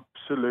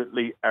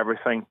absolutely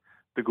everything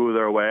to go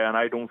their way, and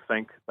I don't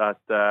think that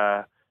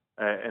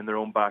in their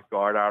own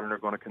backyard Ireland are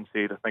going to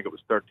concede. I think it was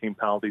 13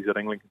 penalties that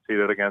England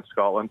conceded against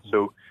Scotland,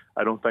 so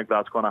I don't think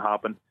that's going to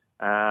happen.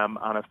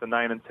 And if the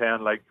 9 and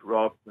 10, like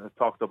Rob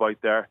talked about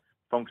there,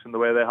 function the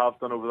way they have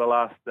done over the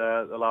last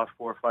 4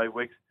 or 5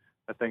 weeks,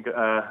 I think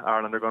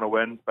Ireland are going to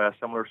win by a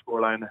similar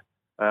scoreline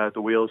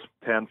to Wales,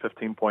 10,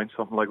 15 points,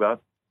 something like that.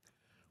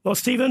 Well,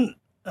 Stephen,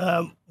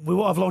 we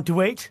won't have long to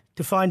wait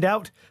to find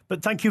out,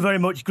 but thank you very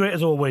much. Great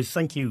as always.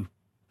 Thank you.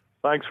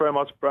 Thanks very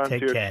much, Brian.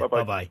 Take Cheers. care.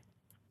 Bye-bye. Bye-bye.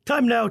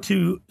 Time now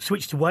to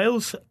switch to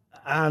Wales,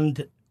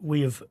 and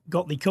we have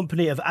got the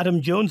company of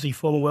Adam Jones, the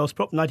former Wales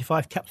prop,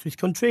 95 caps for his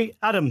country.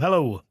 Adam,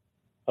 hello.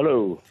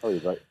 Hello. How are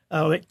you,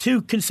 mate?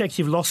 2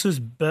 consecutive losses,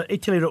 but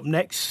Italy are up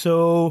next,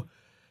 so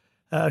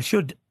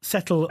should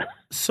settle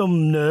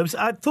some nerves.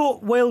 I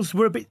thought Wales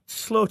were a bit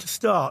slow to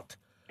start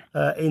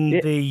in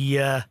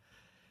the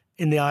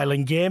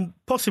Ireland game,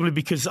 possibly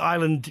because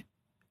Ireland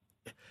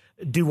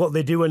do what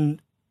they do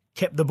and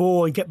kept the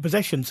ball and kept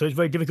possession, so it's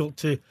very difficult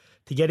to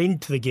get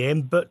into the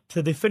game, but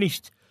they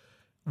finished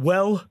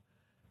well.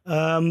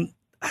 How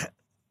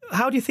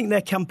do you think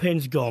their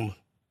campaign's gone?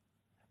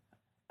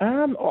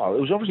 It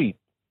was obviously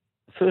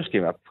the first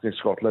game up against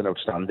Scotland,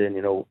 outstanding,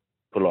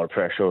 put a lot of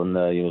pressure on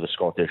the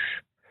Scottish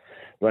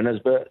runners,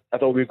 but I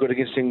thought we were good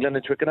against England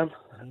at Twickenham,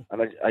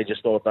 and I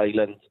just thought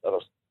Ireland, the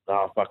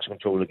half-backs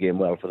controlled the game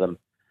well for them.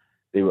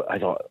 I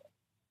thought,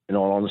 in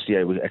all honesty,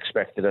 I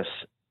expected us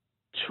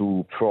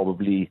to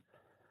probably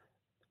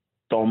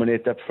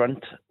dominate up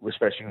front,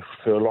 especially with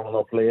Furlong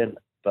not playing.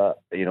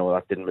 But,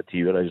 that didn't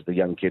materialise. The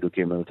young kid who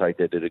came in the tight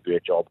did a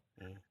great job.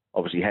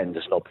 Obviously,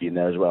 Henderson not being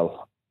there as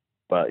well.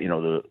 But,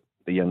 the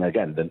young,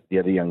 again, the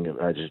other young,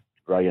 just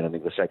Ryan, I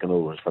think the second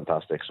over was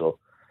fantastic. So,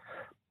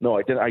 no,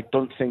 I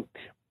don't think,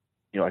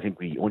 I think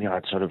we only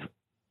had sort of,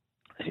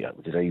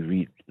 did I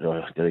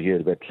hear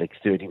a bit, like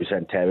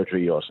 30%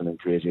 territory or something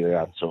crazy like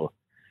that. So,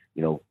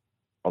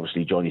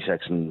 obviously Johnny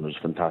Sexton was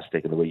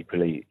fantastic in the way he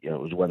played. It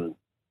was one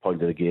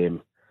point of the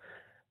game,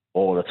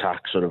 all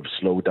attacks sort of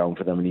slowed down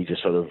for them, and he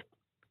just sort of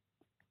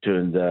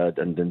turned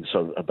and then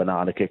sort of a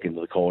banana kick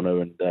into the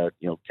corner and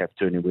kept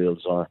turning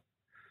wheels on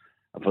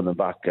and putting them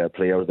back,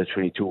 play out of the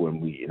 22,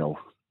 and we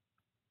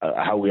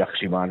how we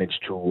actually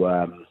managed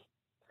to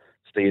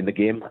stay in the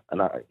game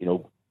and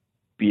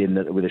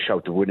being with a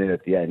shout of winning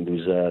at the end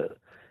was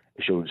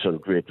showed sort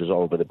of great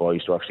resolve by the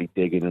boys to actually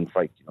dig in and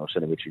fight,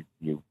 something which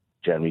you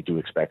generally do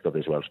expect of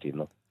this Welsh team,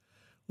 though.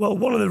 Well,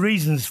 one of the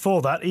reasons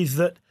for that is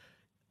that,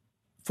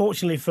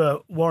 fortunately for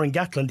Warren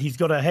Gatland, he's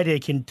got a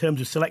headache in terms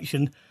of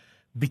selection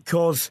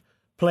because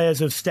players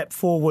have stepped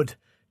forward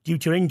due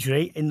to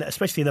injury,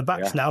 especially in the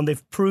backs now, and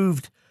they've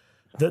proved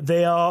that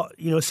they are,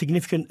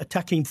 significant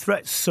attacking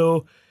threats.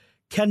 So,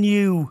 can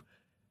you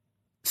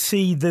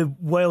see the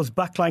Wales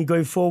backline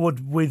going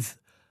forward with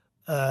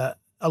a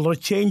lot of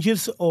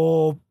changes,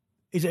 or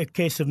is it a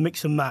case of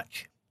mix and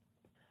match?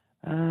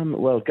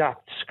 Well,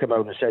 Gat's come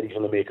out and said he's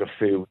going to make a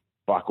few.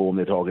 Back home,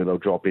 they're talking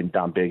about dropping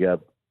Dan Bigger.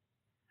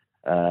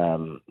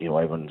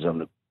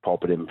 Everyone's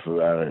popping him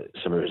for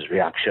some of his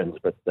reactions,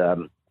 but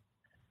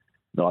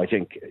no, I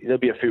think there'll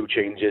be a few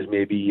changes.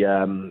 Maybe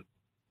I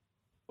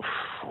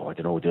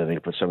don't know. Do I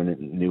think put someone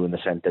new in the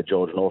centre,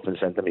 Jordan Orff in the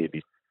centre,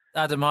 maybe?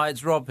 Adam, hi,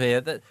 it's Rob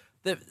here. The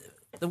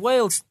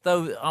Wales,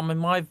 though,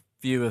 my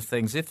view of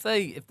things, if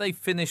they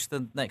finish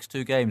the next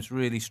two games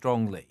really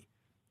strongly,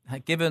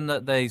 given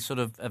that they sort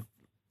of have,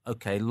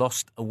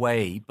 lost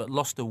away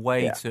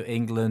to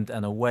England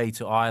and away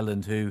to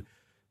Ireland, who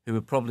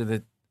are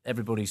probably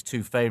everybody's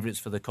two favourites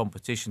for the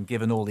competition,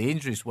 given all the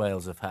injuries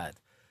Wales have had.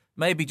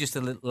 Maybe just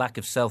a little lack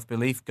of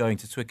self-belief going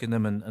to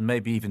Twickenham and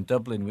maybe even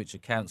Dublin, which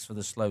accounts for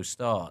the slow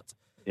start.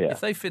 Yeah. If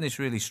they finish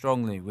really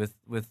strongly with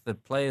the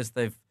players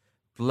they've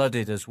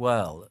blooded as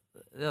well,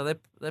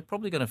 they're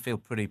probably going to feel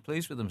pretty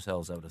pleased with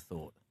themselves, I would have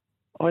thought.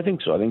 Oh, I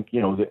think so. I think,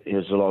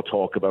 there's a lot of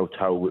talk about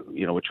how,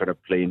 we're trying to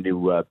play a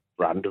new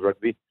brand of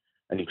rugby,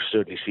 and you can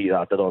certainly see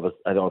that.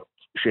 I thought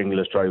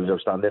Shingler's try was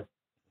outstanding.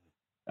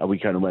 And we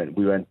kind of went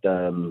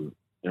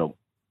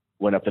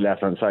up the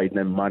left-hand side and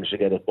then managed to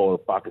get a ball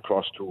back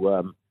across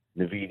to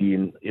Navidi.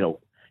 And,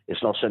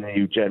 it's not something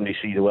you generally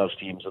see the Welsh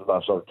teams in the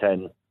last sort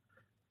of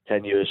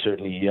 10 years,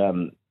 certainly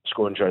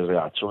scoring tries like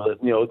that. So,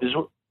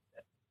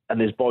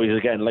 there's boys,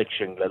 again, like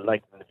Shingler,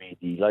 like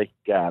Navidi, like,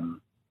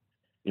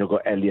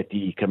 got Elliot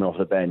D coming off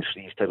the bench,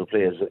 these type of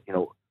players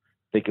that,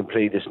 they can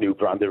play this new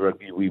brand of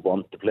rugby we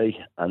want to play.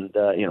 And,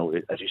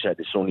 as you said,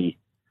 it's only...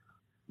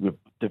 We're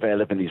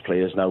developing these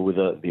players now with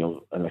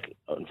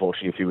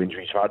unfortunately a few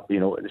injuries had.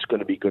 It's going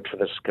to be good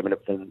for us coming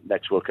up the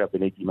next World Cup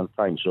in 18 months'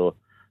 time. So,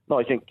 no,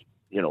 I think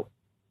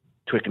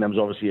Twickenham's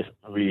obviously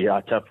a really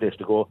tough place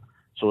to go.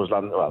 So is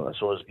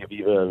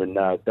Aviva in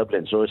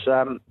Dublin. So it's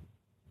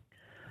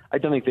I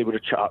don't think they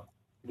would have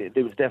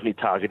they would definitely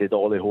targeted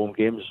all their home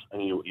games,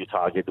 and you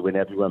target to win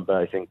everyone. But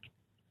I think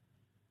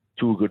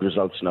two good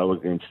results now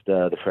against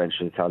the French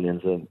and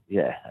Italians, and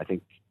I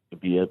think. I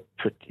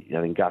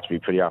think Gats will be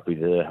pretty happy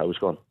with how it's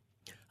gone.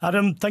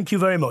 Adam, thank you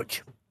very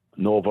much.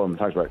 No problem.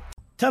 Thanks, mate.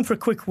 Time for a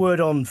quick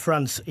word on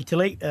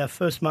France-Italy.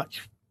 First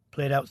match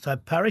played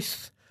outside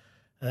Paris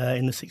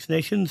in the Six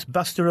Nations.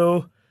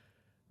 Bastareaud,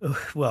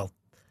 well,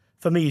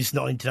 for me, he's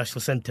not an international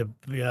centre,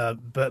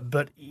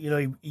 but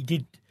he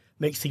did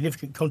make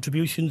significant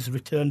contributions,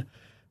 return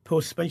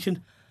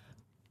post-suspension.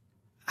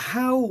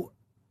 How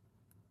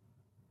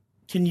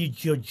can you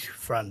judge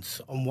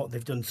France on what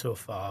they've done so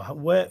far?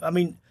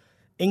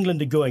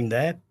 England are going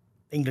there.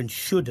 England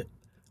should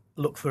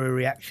look for a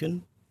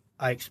reaction.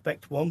 I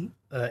expect one.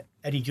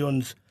 Eddie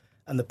Jones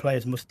and the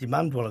players must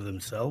demand one of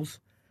themselves.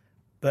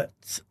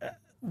 But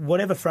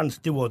whatever France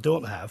do or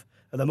don't have,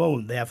 at the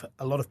moment they have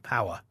a lot of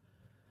power.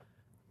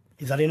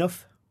 Is that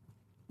enough?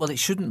 Well, it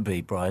shouldn't be,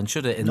 Brian,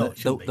 should it? No, it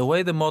shouldn't be. The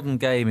way the modern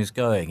game is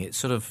going, it's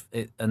sort of...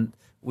 and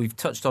we've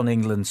touched on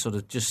England sort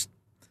of just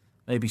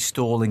maybe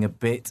stalling a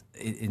bit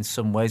in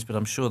some ways, but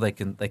I'm sure they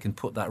can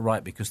put that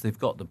right because they've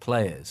got the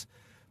players.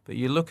 But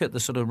you look at the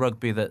sort of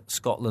rugby that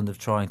Scotland are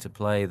trying to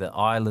play, that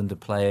Ireland are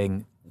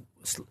playing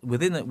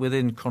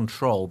within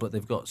control, but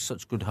they've got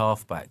such good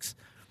halfbacks.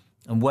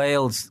 And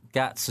Wales,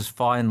 Gats has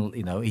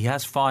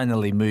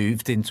finally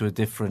moved into a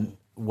different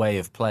way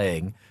of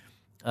playing.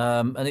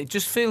 And it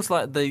just feels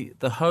like the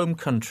home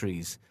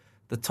countries,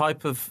 the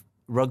type of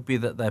rugby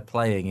that they're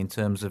playing in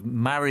terms of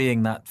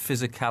marrying that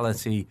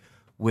physicality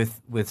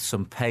with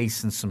some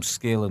pace and some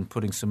skill and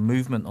putting some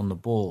movement on the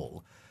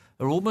ball,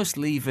 are almost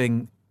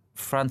leaving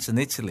France and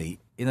Italy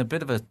in a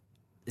bit of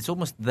it's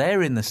almost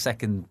they're in the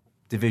second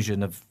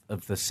division of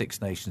the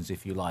Six Nations,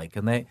 if you like,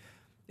 and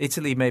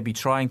Italy may be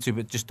trying to,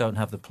 but just don't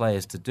have the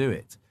players to do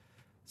it.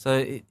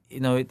 So,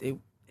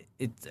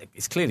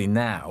 it's clearly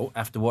now,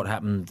 after what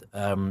happened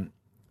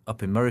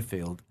up in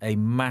Murrayfield, a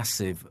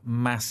massive,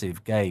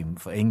 massive game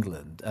for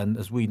England. And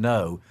as we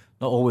know,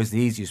 not always the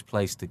easiest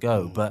place to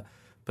go. But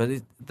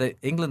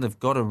England have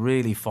got to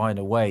really find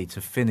a way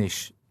to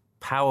finish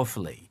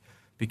powerfully,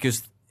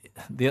 because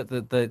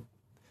the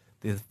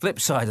flip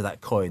side of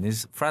that coin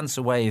is France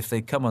away, if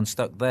they come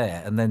unstuck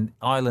there, and then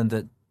Ireland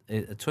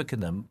at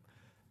Twickenham,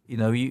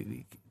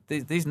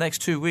 these next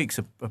 2 weeks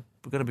are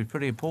going to be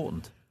pretty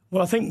important.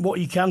 Well, I think what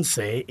you can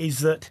say is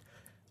that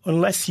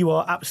unless you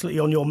are absolutely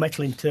on your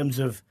mettle in terms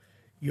of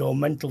your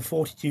mental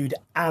fortitude,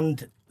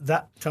 and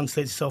that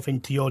translates itself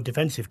into your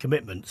defensive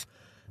commitments,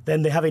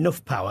 then they have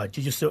enough power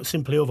to just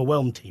simply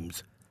overwhelm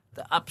teams.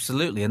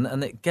 Absolutely.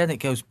 And again, it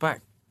goes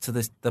back to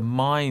the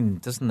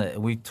mind, doesn't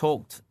it? We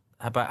talked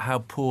about how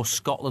poor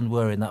Scotland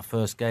were in that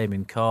first game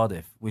in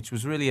Cardiff, which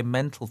was really a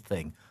mental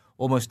thing,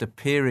 almost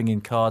appearing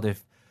in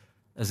Cardiff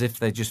as if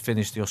they just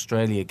finished the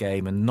Australia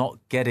game and not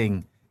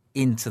getting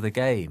into the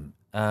game.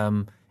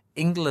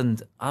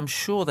 England, I'm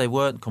sure they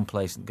weren't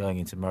complacent going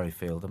into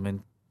Murrayfield. I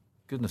mean,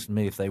 goodness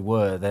me, if they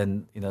were,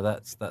 then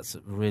that's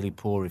a really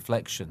poor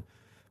reflection.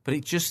 But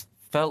it just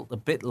felt a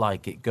bit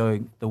like it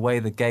going the way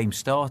the game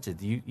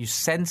started. You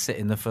sense it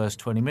in the first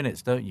 20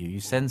 minutes, don't you? You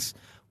sense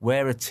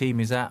where a team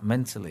is at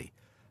mentally.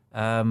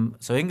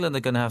 So England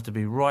are going to have to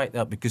be right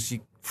up, because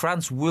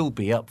France will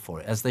be up for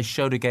it, as they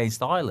showed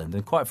against Ireland,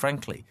 and quite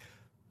frankly,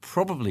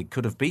 probably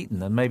could have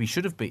beaten and maybe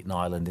should have beaten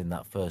Ireland in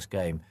that first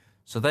game.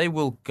 So they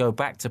will go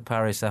back to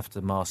Paris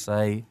after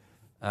Marseille,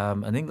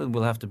 and England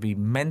will have to be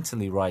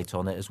mentally right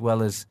on it, as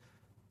well as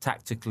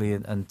tactically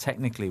and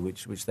technically,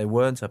 which they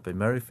weren't up in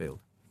Murrayfield.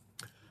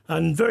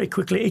 And very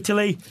quickly,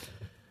 Italy.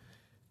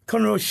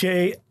 Conor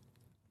O'Shea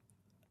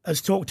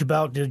has talked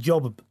about the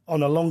job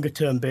on a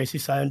longer-term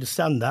basis, I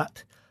understand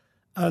that.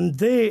 And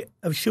they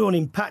have shown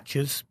in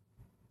patches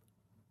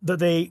that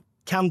they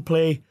can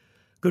play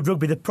good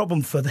rugby. The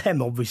problem for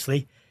them,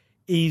 obviously,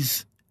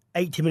 is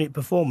 80-minute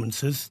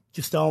performances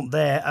just aren't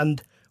there.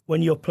 And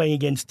when you're playing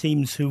against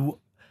teams who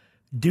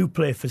do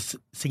play for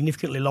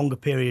significantly longer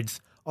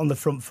periods on the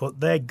front foot,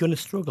 they're going to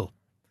struggle.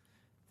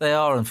 They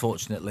are,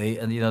 unfortunately,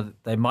 and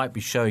they might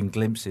be showing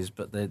glimpses,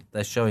 but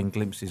they're showing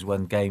glimpses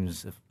when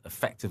games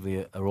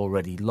effectively are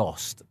already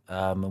lost.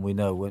 And we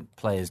know when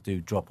players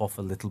do drop off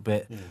a little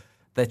bit. Yeah.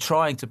 They're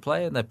trying to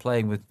play, and they're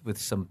playing with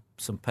some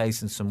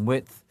pace and some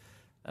width.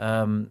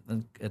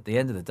 And at the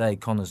end of the day,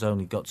 Connor's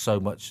only got so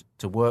much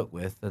to work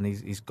with, and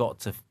he's got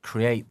to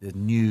create the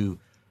new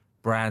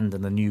brand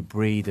and the new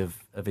breed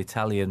of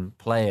Italian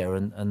player.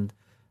 And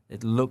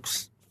it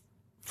looks,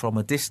 from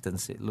a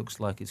distance, it looks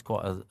like it's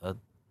quite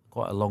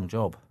a long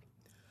job.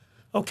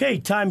 OK,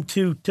 time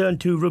to turn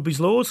to rugby's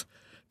laws.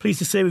 Pleased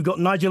to say we've got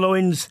Nigel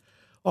Owens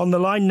on the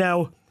line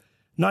now.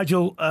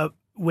 Nigel,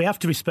 we have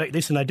to respect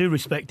this, and I do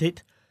respect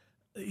it.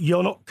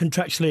 You're not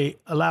contractually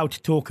allowed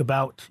to talk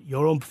about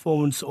your own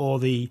performance or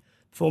the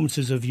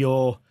performances of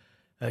your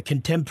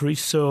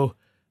contemporaries, so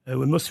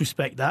we must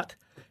respect that.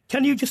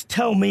 Can you just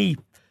tell me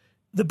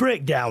the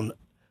breakdown?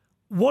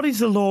 What is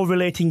the law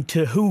relating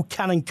to who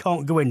can and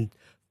can't go in?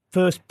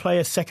 First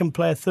player, second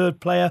player, third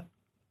player?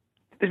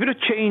 There's been a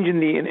change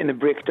in the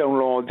breakdown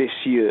law this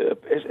year.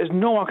 There's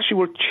no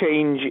actual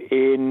change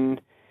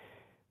in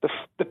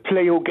the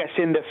player who gets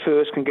in there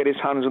first can get his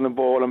hands on the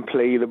ball and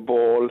play the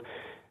ball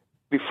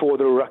before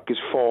the ruck is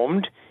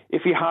formed.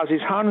 If he has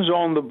his hands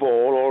on the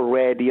ball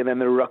already and then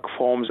the ruck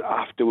forms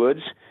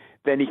afterwards,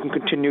 then he can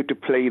continue to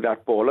play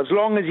that ball. As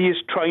long as he is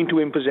trying to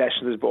win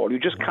possession of the ball, you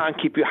just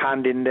can't keep your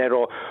hand in there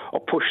or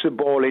push the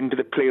ball into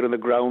the player on the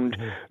ground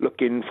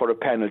looking for a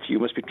penalty. You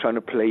must be trying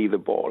to play the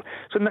ball.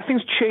 So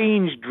nothing's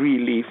changed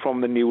really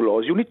from the new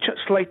laws. The only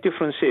slight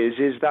difference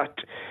is that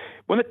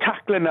when the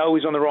tackler now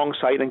is on the wrong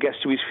side and gets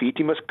to his feet,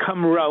 he must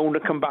come round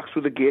and come back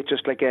through the gate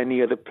just like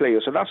any other player.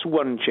 So that's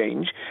one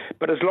change.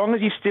 But as long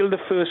as he's still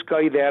the first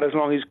guy there, as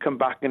long as he's come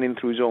back and in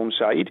through his own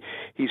side,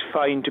 he's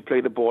fine to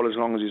play the ball as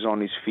long as he's on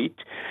his feet.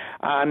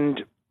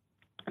 And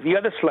the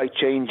other slight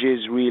change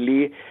is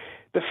really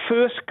the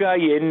first guy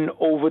in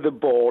over the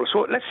ball.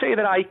 So let's say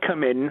that I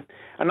come in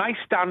and I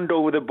stand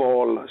over the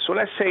ball. So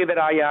let's say that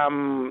I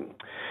am...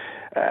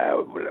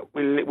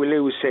 we'll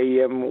lose,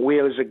 say,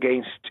 Wales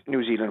against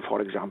New Zealand,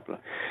 for example.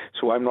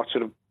 So I'm not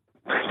sort of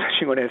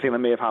touching on anything that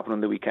may have happened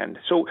on the weekend.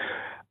 So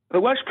the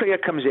Welsh player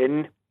comes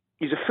in.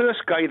 He's the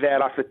first guy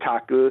there after the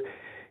tackle.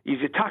 He's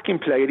the attacking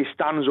player. He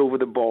stands over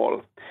the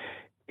ball.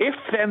 If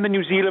then the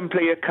New Zealand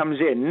player comes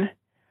in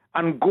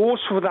and goes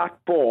for that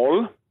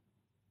ball,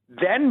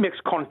 then makes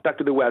contact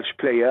with the Welsh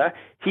player,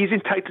 he's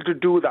entitled to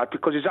do that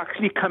because he's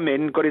actually come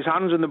in, got his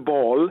hands on the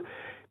ball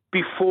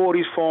before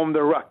he's formed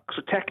the ruck.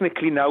 So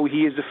technically now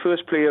he is the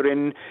first player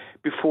in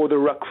before the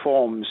ruck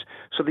forms.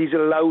 So he's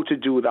allowed to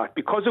do that.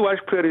 Because the Welsh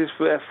player is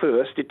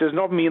first, it does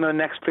not mean the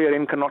next player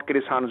in cannot get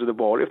his hands on the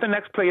ball. If the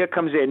next player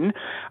comes in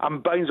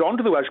and binds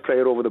onto the Welsh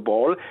player over the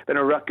ball, then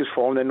a ruck is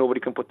formed and nobody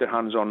can put their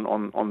hands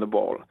on the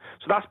ball.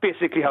 So that's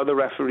basically how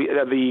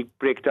the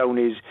breakdown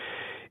is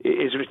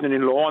is written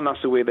in law, and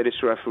that's the way that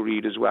it's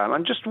refereed as well.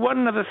 And just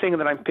one other thing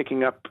that I'm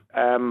picking up,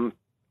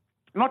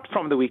 not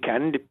from the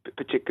weekend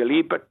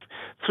particularly, but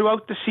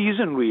throughout the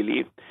season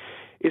really,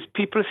 is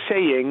people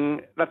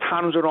saying that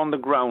hands are on the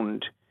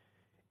ground.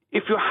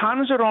 If your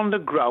hands are on the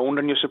ground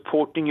and you're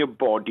supporting your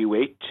body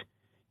weight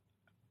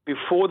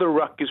before the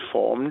ruck is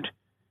formed,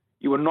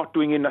 you are not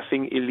doing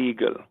nothing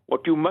illegal.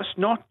 What you must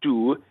not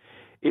do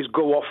is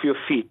go off your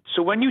feet.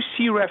 So when you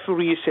see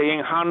referees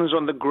saying hands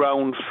on the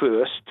ground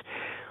first,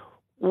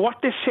 what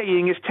they're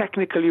saying is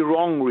technically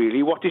wrong,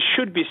 really. What they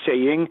should be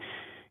saying,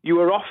 you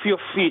are off your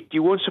feet,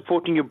 you weren't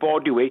supporting your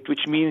body weight,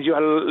 which means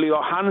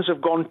your hands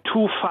have gone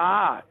too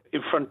far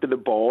in front of the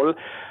ball,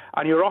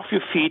 and you're off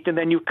your feet, and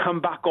then you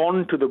come back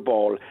onto the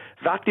ball.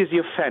 That is the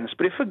offence.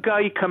 But if a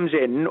guy comes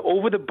in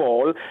over the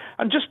ball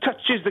and just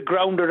touches the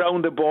ground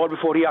around the ball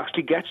before he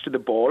actually gets to the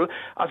ball,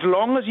 as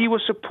long as he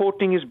was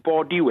supporting his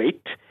body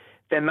weight,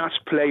 then that's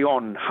play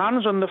on.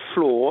 Hands on the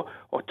floor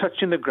or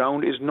touching the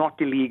ground is not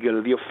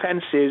illegal. The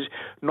offence is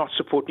not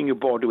supporting your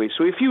body weight.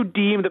 So if you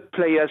deem the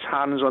player's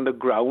hands on the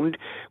ground,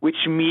 which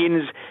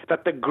means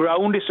that the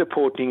ground is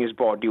supporting his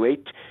body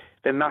weight,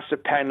 then that's a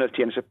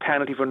penalty, and it's a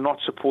penalty for not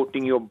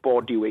supporting your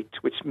body weight,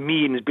 which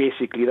means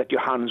basically that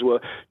your hands were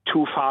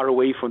too far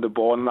away from the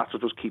ball, and that's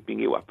what was keeping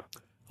you up.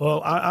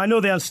 Well, I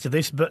know the answer to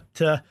this, but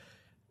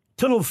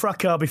tunnel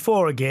fracas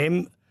before a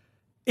game,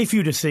 if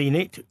you'd have seen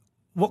it,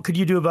 what could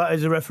you do about it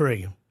as a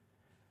referee?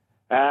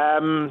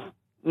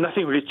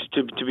 Nothing really,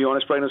 to be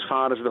honest, Brian, as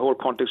far as the whole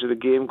context of the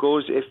game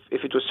goes. If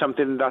it was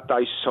something that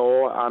I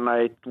saw and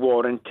it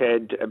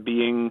warranted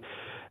being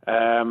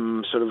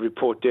sort of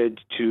reported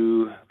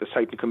to the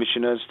citing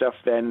commissioner and stuff,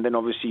 then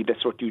obviously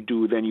that's what you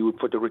do. Then you would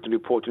put a written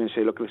report in and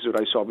say, look, this is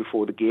what I saw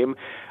before the game,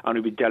 and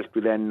it would be dealt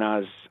with then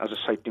as a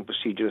citing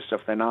procedure and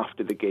stuff then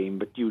after the game.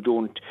 But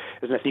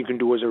there's nothing you can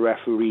do as a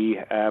referee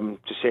to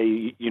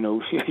say,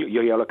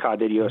 you're yellow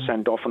carded, you're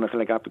sent off or nothing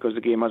like that, because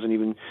the game hasn't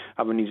even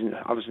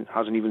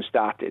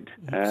started.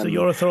 So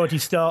your authority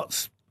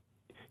starts?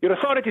 Your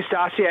authority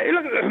starts, yeah.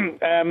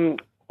 Look,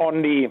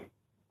 on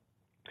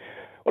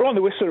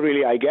the whistle,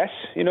 really, I guess.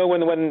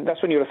 When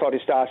that's when your authority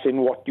starts in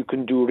what you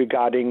can do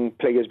regarding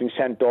players being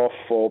sent off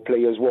or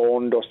players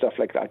warned or stuff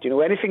like that.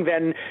 Anything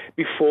then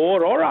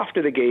before or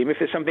after the game, if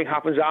there's something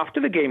happens after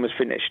the game is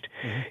finished.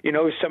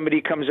 If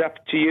somebody comes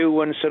up to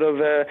you and sort of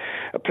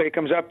a player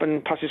comes up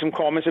and passes some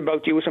comments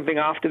about you or something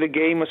after the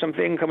game or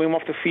something coming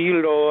off the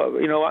field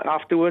or,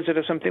 afterwards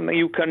or something, that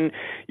you can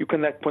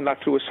then put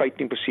that through a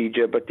citing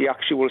procedure. But the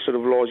actual sort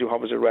of laws you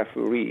have as a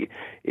referee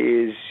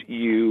is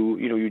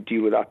you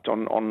deal with that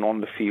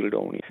on the field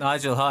only.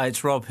 Nigel, hi,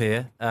 it's Rob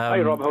here. Hi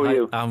Rob, how are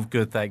you? I'm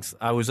good, thanks.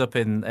 I was up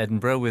in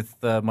Edinburgh with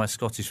my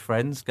Scottish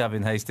friends,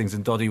 Gavin Hastings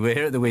and Doddy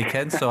Weir, at the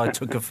weekend, so I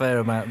took a fair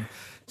amount of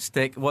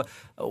stick.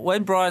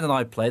 When Brian and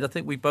I played, I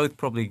think we both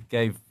probably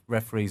gave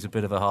referees a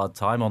bit of a hard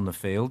time on the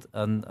field,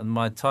 and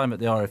my time at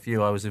the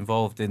RFU, I was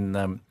involved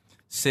in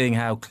seeing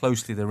how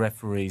closely the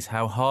referees,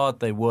 how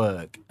hard they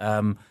work.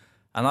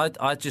 And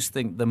I just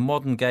think the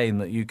modern game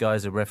that you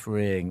guys are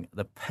refereeing,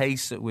 the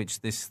pace at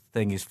which this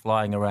thing is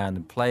flying around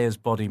and players'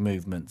 body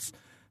movements,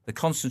 the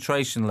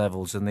concentration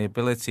levels and the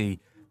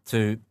ability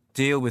to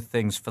deal with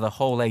things for the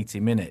whole 80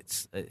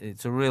 minutes,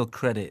 it's a real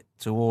credit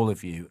to all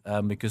of you,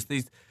 because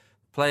these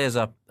players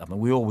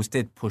we always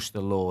did push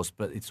the laws,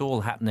 but it's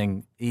all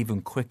happening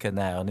even quicker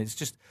now. And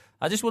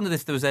I just wondered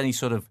if there was any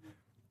sort of,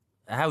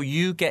 how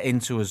you get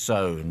into a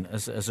zone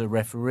as a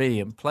referee,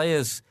 and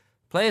players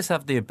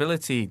have the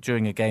ability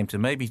during a game to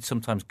maybe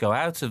sometimes go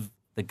out of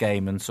the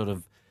game and sort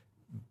of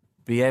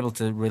be able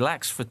to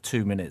relax for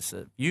 2 minutes.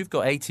 You've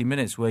got 80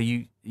 minutes where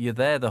you're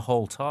there the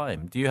whole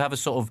time. Do you have a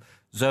sort of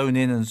zone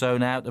in and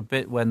zone out a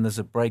bit when there's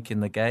a break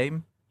in the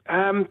game?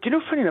 Do you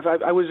know, funny enough,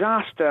 I was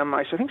asked,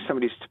 I think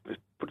somebody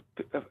put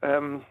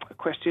a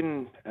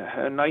question,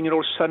 her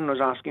 9-year-old son was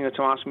asking her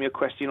to ask me a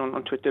question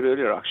on Twitter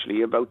earlier,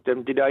 actually, about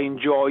did I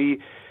enjoy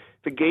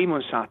the game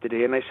on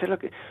Saturday. And I said,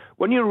 look,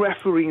 when you're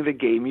refereeing the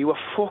game, you are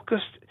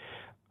focused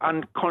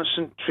and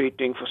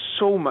concentrating for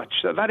so much.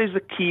 That is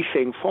the key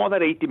thing for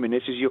that 80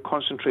 minutes, is your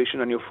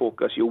concentration and your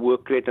focus, your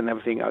work rate and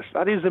everything else.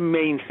 That is the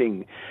main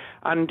thing.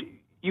 And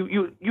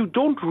you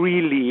don't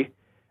really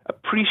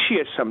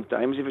appreciate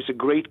sometimes if it's a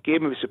great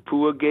game, if it's a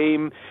poor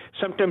game.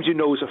 Sometimes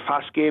it's a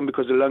fast game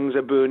because the lungs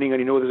are burning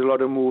and there's a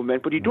lot of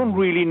movement, but you don't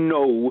really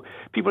know.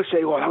 People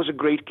say, that was a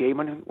great game,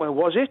 and well,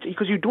 was it?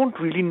 Because you don't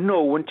really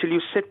know until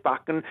you sit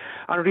back and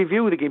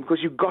review the game, because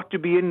you've got to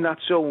be in that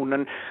zone.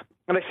 And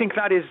I think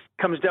that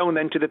comes down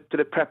then to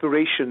the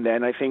preparation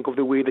then, I think, of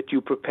the way that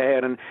you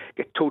prepare and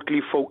get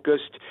totally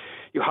focused.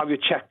 You have your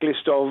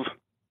checklist of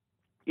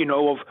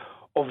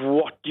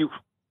what you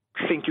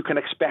think you can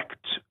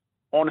expect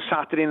on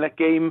Saturday in that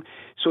game.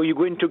 So you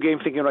go into a game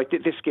thinking, right,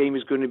 this game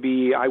is going to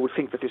be, I would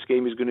think that this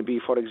game is going to be,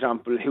 for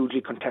example,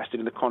 hugely contested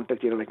in the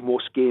contact area, like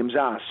most games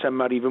are. Some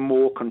are even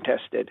more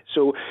contested.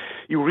 So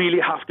you really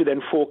have to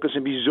then focus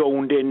and be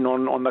zoned in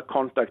on the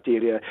contact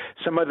area.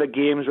 Some other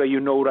games where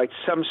right,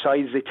 some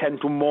sides, they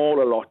tend to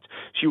maul a lot.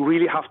 So you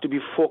really have to be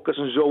focused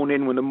and zone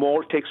in when the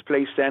maul takes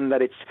place, then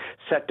that it's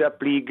set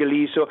up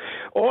legally. So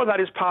all that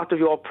is part of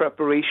your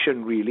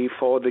preparation, really,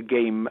 for the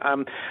game.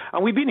 And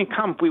we've been in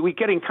camp. We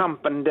get in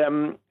camp, and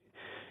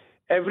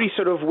every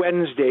sort of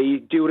Wednesday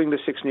during the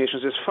Six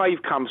Nations, there's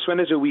 5 camps. When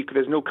there's a week,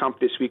 there's no camp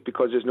this week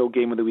because there's no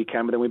game on the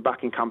weekend, but then we're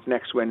back in camp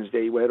next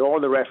Wednesday, where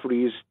all the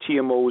referees,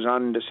 TMOs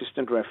and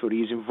assistant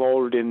referees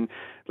involved in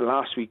the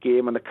last week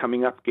game and the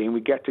coming up game,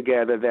 we get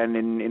together then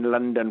in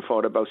London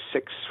for about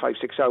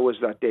 5-6 hours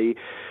that day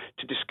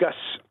to discuss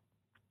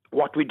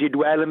what we did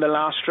well in the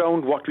last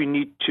round, what we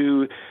need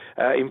to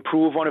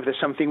improve on, if there's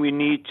something we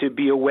need to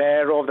be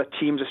aware of that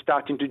teams are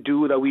starting to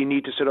do that we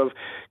need to sort of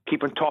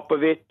keep on top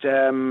of it,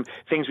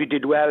 things we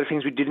did well,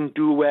 things we didn't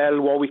do well,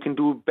 what we can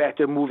do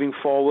better moving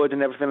forward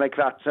and everything like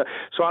that.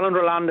 So Alan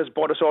Roland has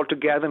brought us all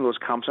together in those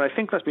camps, and I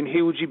think that's been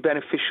hugely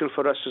beneficial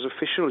for us as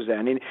officials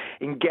then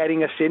in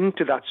getting us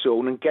into that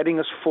zone and getting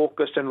us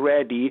focused and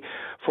ready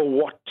for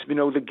what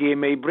the game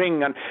may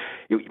bring. And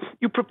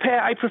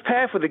I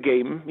prepare for the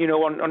game,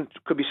 on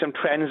could be some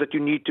trends that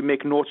you need to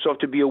make notes of,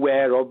 to be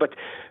aware of, but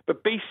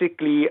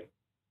basically,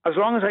 as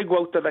long as I go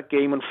out to that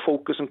game and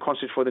focus and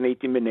concentrate for the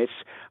 80 minutes,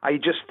 I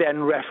just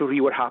then referee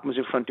what happens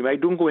in front of me. I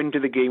don't go into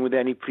the game with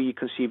any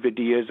preconceived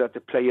ideas that the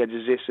player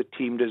does this, a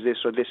team does this,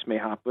 or this may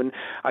happen.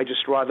 I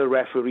just rather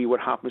referee what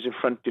happens in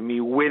front of me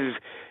with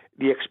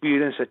the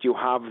experience that you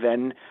have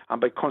then,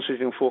 and by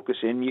concentrating and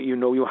focusing,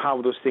 you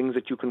have those things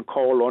that you can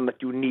call on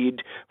that you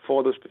need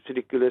for those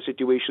particular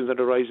situations that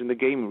arise in the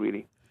game,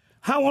 really.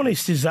 How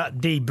honest is that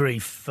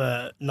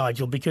debrief,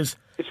 Nigel? Because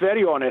it's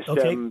very honest,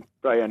 okay.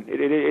 Brian.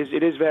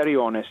 It is very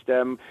honest,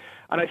 and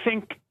I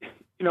think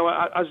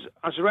as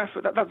a ref,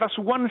 that's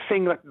one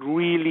thing that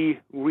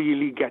really,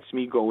 really gets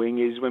me going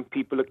is when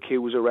people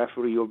accuse a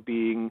referee of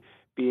being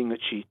a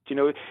cheat.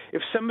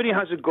 If somebody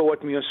has a go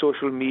at me on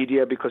social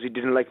media because he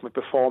didn't like my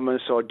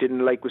performance or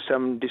didn't like with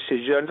some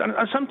decisions, and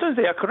sometimes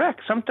they are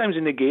correct. Sometimes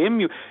in the game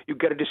you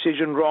get a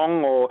decision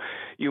wrong, or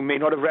you may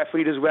not have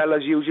refereed as well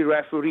as you usually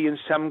referee in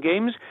some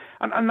games,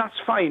 and that's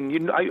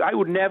fine. I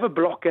would never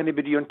block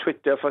anybody on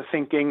Twitter for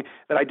thinking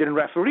that I didn't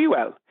referee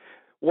well.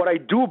 What I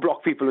do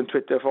block people on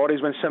Twitter for is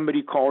when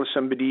somebody calls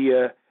somebody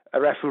a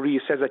referee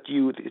says that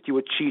you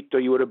were cheat or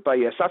you were a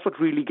bias. That's what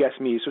really gets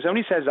me. So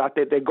somebody says that,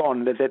 they're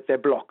gone, they're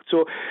blocked.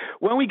 So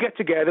when we get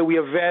together, we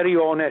are very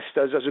honest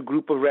as a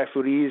group of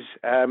referees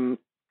in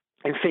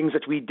things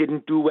that we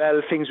didn't do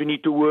well, things we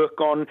need to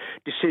work on,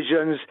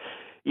 decisions.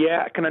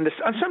 Yeah, I can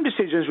understand. And some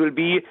decisions will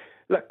be,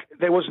 look,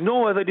 there was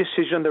no other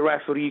decision the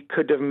referee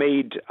could have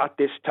made at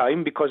this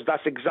time because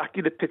that's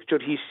exactly the picture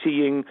he's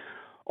seeing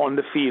on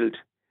the field.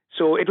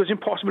 So it was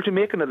impossible to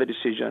make another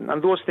decision,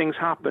 and those things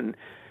happen.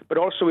 But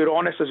also we're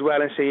honest as well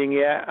in saying,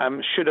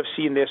 should have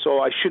seen this,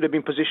 or I should have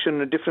been positioned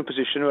in a different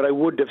position where I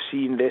would have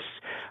seen this,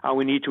 and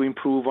we need to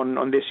improve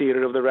on this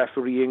area of the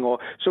refereeing.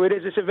 So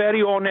it's a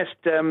very honest,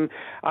 and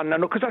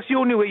because that's the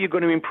only way you're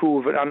going to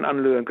improve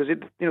and learn. Because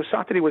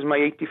Saturday was my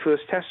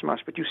 81st Test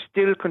match, but you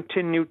still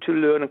continue to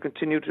learn and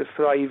continue to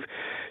thrive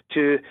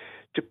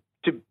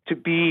to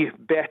be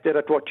better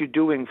at what you're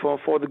doing for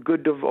the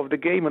good of the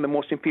game and the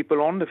most important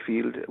people on the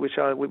field, which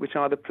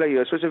are the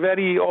players. So it's a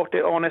very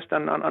honest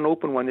and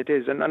open one, it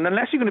is. And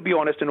unless you're going to be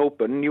honest and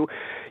open, you,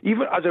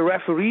 even as a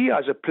referee,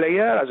 as a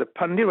player, as a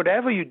pundit,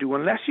 whatever you do,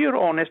 unless you're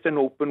honest and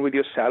open with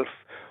yourself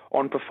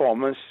on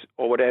performance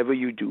or whatever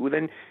you do,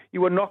 then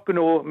you are not going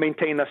to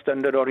maintain that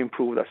standard or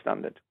improve that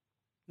standard.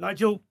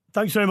 Nigel,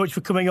 thanks very much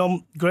for coming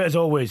on. Great as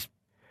always.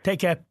 Take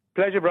care.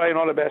 Pleasure, Brian.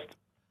 All the best.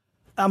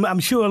 I'm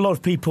sure a lot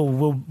of people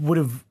would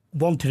have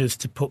wanted us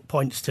to put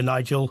points to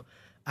Nigel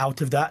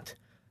out of that.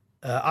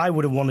 I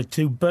would have wanted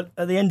to, but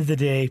at the end of the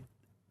day,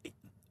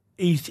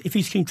 if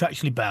he's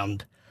contractually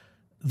bound,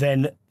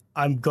 then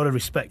I've got to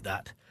respect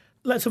that.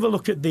 Let's have a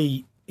look at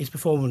his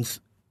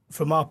performance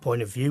from our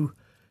point of view.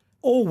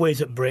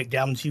 Always at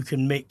breakdowns, you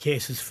can make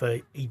cases for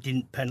he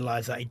didn't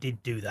penalise that, he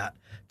did do that.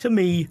 To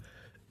me,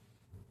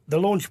 the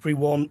Launchbury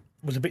one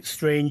was a bit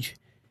strange,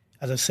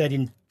 as I said,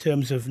 in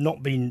terms of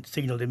not being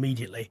signalled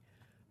immediately.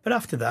 But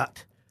after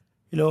that,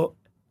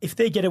 if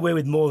they get away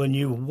with more than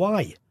you,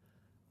 why?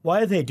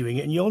 Why are they doing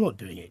it and you're not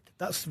doing it?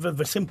 That's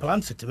the simple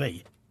answer to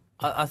me.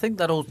 I think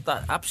that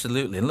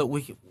absolutely. And look,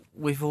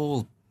 we've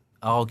all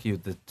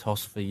argued the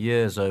toss for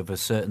years over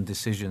certain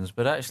decisions,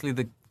 but actually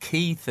the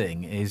key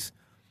thing is,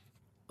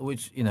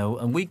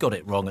 and we got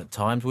it wrong at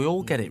times, we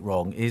all get it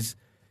wrong, is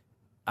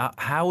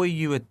how are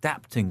you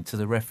adapting to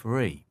the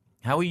referee?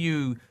 How are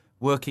you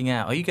working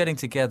out? Are you getting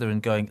together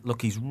and going,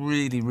 look, he's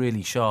really,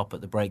 really sharp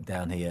at the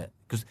breakdown here?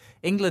 Because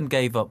England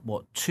gave up,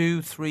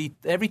 2, 3...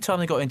 Every time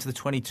they got into the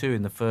 22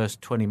 in the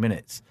first 20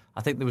 minutes,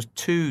 I think there was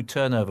 2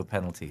 turnover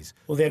penalties.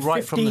 Well, they had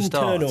right 15 from the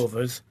start.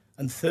 Turnovers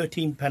and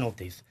 13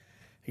 penalties.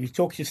 And you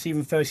talk to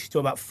Stephen Ferris, he's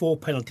talking about 4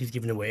 penalties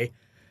given away.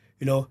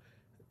 The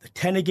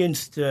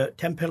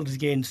 10 penalties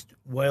against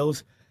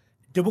Wales,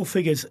 double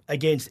figures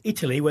against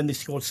Italy when they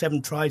scored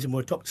 7 tries and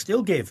were top,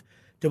 still give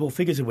double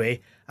figures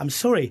away. I'm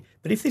sorry,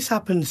 but if this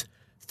happens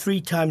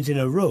 3 times in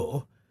a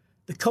row,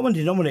 the common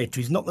denominator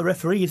is not the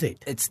referee, is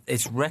it?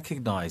 It's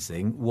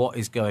recognising what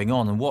is going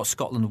on and what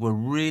Scotland were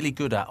really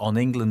good at on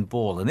England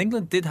ball. And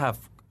England did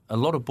have a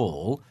lot of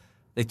ball.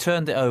 They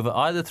turned it over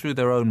either through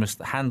their own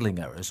handling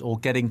errors or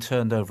getting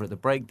turned over at the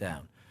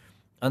breakdown.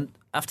 And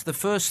after the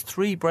first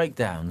 3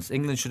 breakdowns,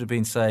 England should have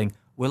been saying,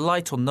 we're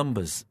light on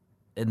numbers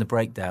in the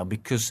breakdown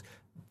because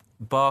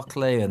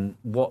Barclay and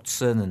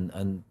Watson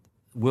and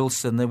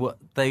Wilson,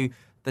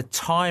 the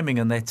timing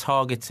and their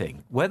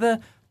targeting, whether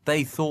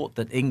they thought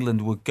that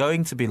England were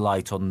going to be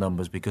light on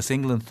numbers because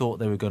England thought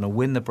they were going to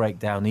win the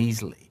breakdown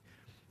easily.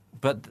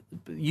 But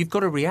you've got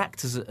to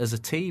react as a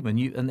team,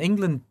 and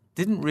England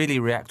didn't really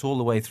react all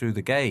the way through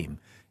the game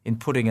in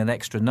putting an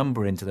extra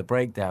number into the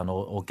breakdown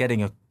or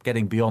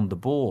getting beyond the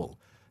ball.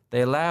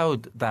 They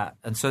allowed that,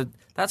 and so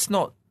that's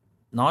not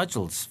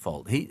Nigel's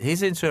fault.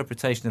 His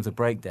interpretation of the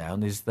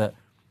breakdown is that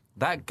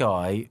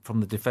guy from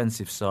the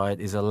defensive side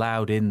is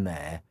allowed in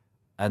there,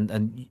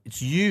 and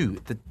it's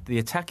you, the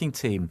attacking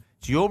team,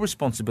 it's your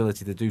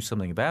responsibility to do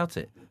something about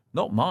it,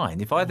 not mine.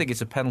 If I think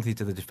it's a penalty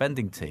to the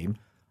defending team,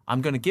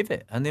 I'm going to give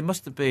it. And there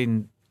must have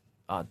been,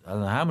 I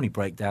don't know how many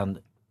breakdown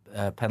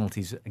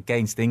penalties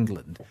against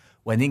England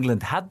when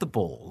England had the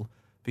ball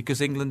because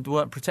England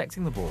weren't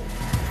protecting the ball.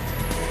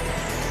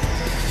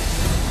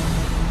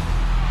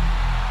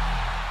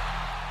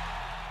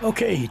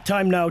 OK,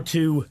 time now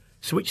to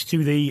switch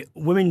to the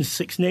Women's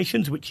Six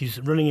Nations, which is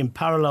running in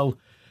parallel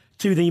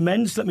to the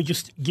men's. Let me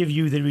just give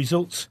you the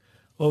results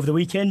over the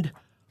weekend.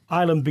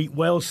 Ireland beat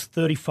Wales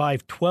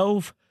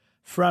 35-12.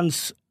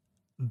 France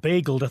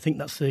bageled, I think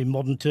that's the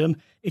modern term,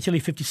 Italy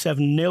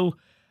 57-0.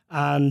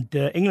 And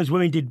England's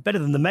women did better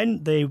than the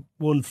men. They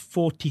won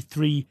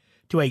 43-8.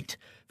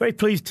 Very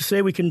pleased to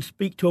say we can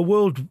speak to a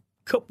World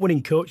Cup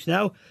winning coach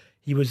now.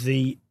 He was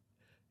the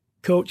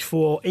coach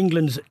for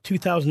England's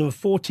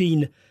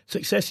 2014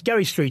 success,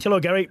 Gary Street. Hello,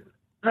 Gary.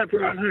 Hi,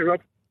 Brian. Hi,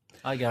 Rob.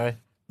 Hi, Gary.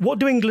 What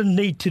do England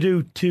need to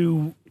do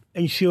to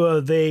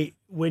ensure they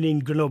win in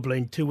Grenoble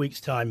in 2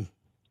 weeks' time?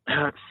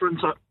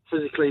 Front up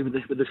physically with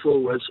the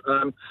forwards.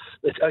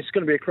 It's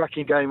going to be a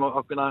cracking game.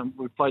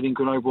 We've played in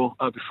Grenoble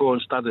before,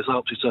 and Stade des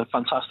Alpes. It's a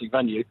fantastic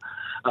venue,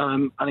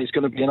 and it's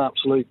going to be an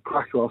absolute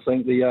cracker. I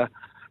think the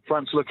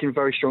France looking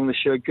very strong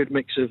this year. Good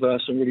mix of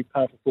some really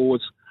powerful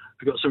forwards.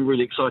 We've got some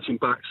really exciting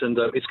backs, and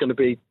it's going to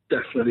be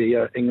definitely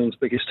England's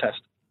biggest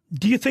test.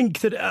 Do you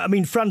think that,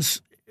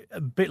 France, a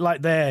bit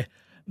like their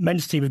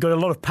men's team, have got a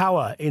lot of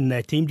power in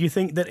their team? Do you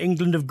think that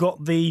England have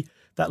got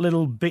that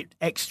little bit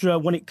extra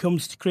when it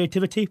comes to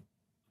creativity?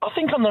 I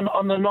think on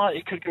the night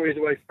it could go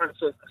either way. France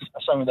are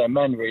some of their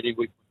men, really.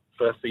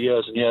 For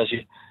years and years, you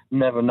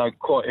never know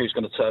quite who's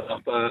going to turn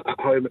up at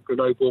home at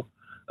Grenoble.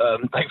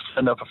 They've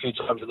turned up a few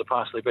times in the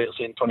past. They beat us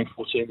in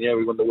 2014, the year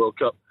we won the World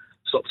Cup.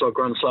 Stopped our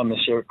Grand Slam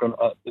this year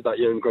that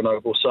year in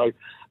Grenoble. So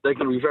they're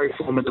going to be very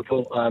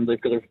formidable. They've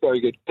got a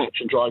very good catch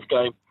and drive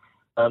game.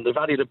 They've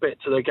added a bit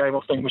to their game, I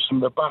think, with some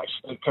of the backs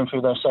that come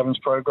through their sevens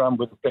programme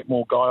with a bit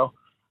more guile.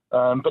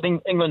 But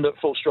England at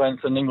full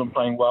strength and England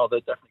playing well, they're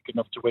definitely good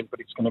enough to win. But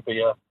it's going to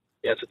be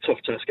it's a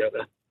tough task out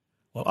there.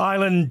 Well,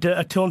 Ireland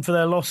atoned for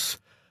their loss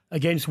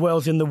against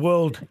Wales in the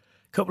World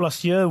Cup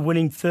last year,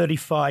 winning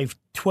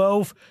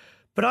 35-12.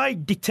 But I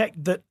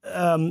detect that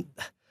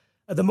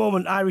at the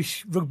moment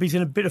Irish rugby's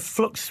in a bit of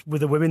flux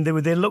with the women.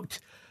 They looked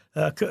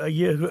a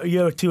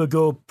year or two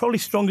ago probably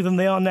stronger than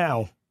they are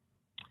now.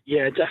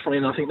 Yeah, definitely.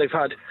 And I think they've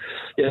had,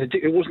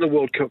 it wasn't a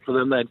World Cup for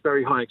them. They had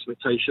very high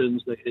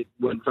expectations. It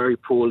went very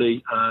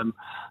poorly.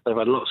 They've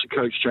had lots of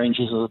coach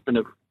changes. There's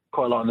been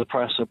quite a lot in the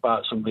press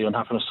about some of the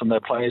unhappiness from their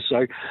players.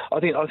 So I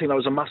think that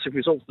was a massive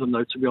result for them,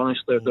 though, to be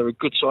honest. They're a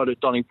good side at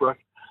Donnybrook.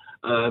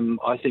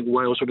 I think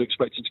Wales would have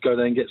expected to go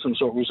there and get some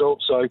sort of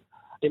result. So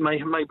it may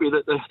be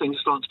that the things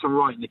are starting to come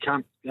right in the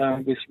camp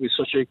with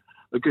such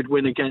a good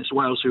win against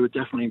Wales, who are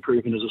definitely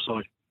improving as a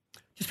side.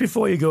 Just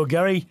before you go,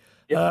 Gary,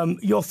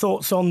 your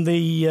thoughts on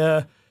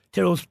the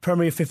Tyrrell's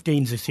Premier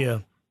 15s this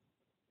year?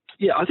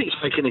 Yeah, I think it's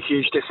making a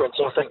huge difference.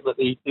 I think that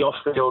the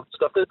off-field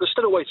stuff, there's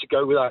still a way to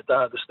go without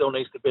that. There still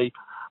needs to be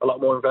a lot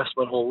more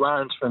investment all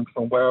round from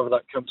wherever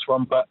that comes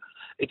from. But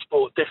it's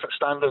brought different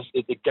standards.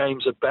 The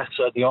games are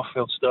better, the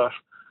off-field stuff.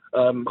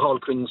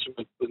 Harlequins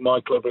with my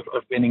club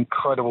have been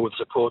incredible with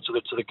support to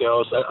the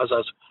girls, as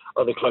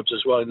other clubs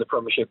as well in the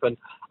Premiership. And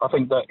I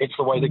think that it's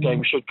the way the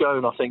game should go,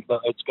 and I think that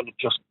it's going to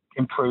just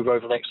improve over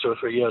the next 2 or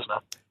 3 years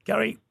now.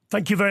 Gary,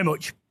 thank you very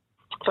much.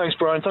 Thanks,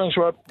 Brian. Thanks,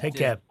 Rob. Take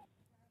care.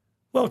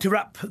 Well, to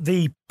wrap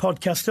the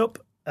podcast up,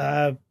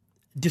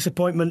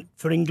 disappointment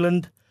for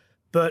England,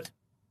 but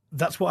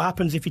that's what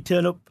happens if you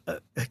turn up,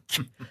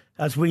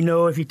 as we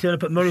know, if you turn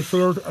up at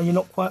Murrayfield and you're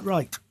not quite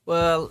right.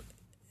 Well,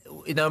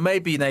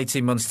 maybe in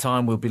 18 months'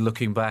 time we'll be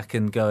looking back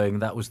and going,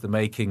 that was the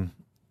making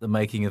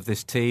of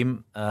this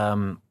team.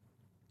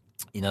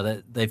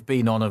 They've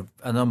been on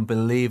an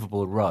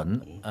unbelievable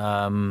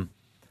run.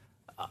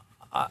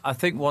 I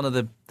think one of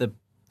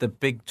the the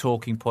big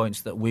talking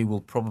points that we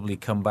will probably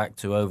come back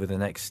to over the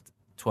next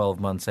 12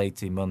 months,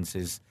 18 months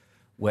is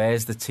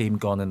where's the team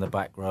gone in the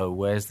back row?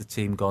 Where's the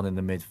team gone in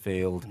the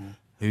midfield?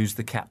 Who's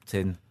the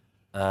captain?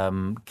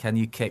 Can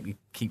you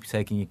keep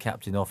taking your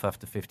captain off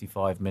after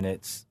 55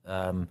 minutes?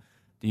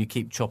 Do you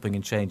keep chopping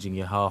and changing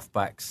your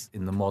half-backs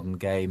in the modern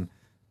game?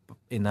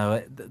 You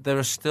know, there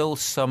are still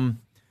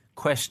some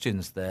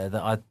questions there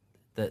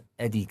that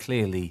Eddie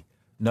clearly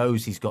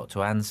knows he's got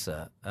to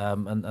answer.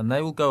 And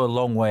they will go a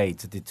long way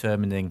to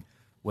determining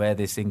where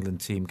this England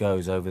team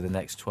goes over the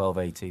next 12,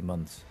 18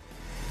 months.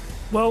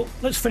 Well,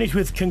 let's finish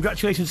with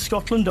congratulations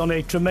Scotland on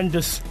a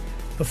tremendous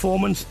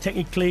performance,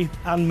 technically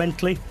and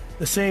mentally.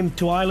 The same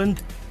to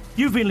Ireland.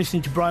 You've been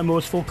listening to Brian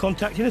Moore's Full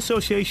Contact in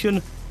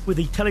association with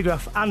The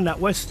Telegraph and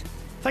NatWest.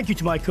 Thank you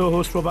to my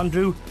co-host Rob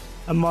Andrew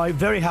and my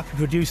very happy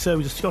producer,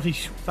 who's a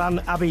Scottish fan,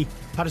 Abby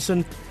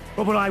Patterson.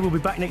 Rob and I will be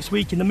back next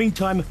week. In the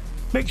meantime,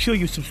 make sure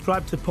you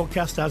subscribe to the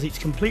podcast as it's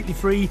completely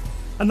free,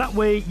 and that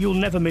way you'll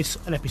never miss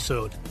an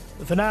episode.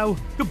 But for now,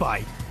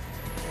 goodbye.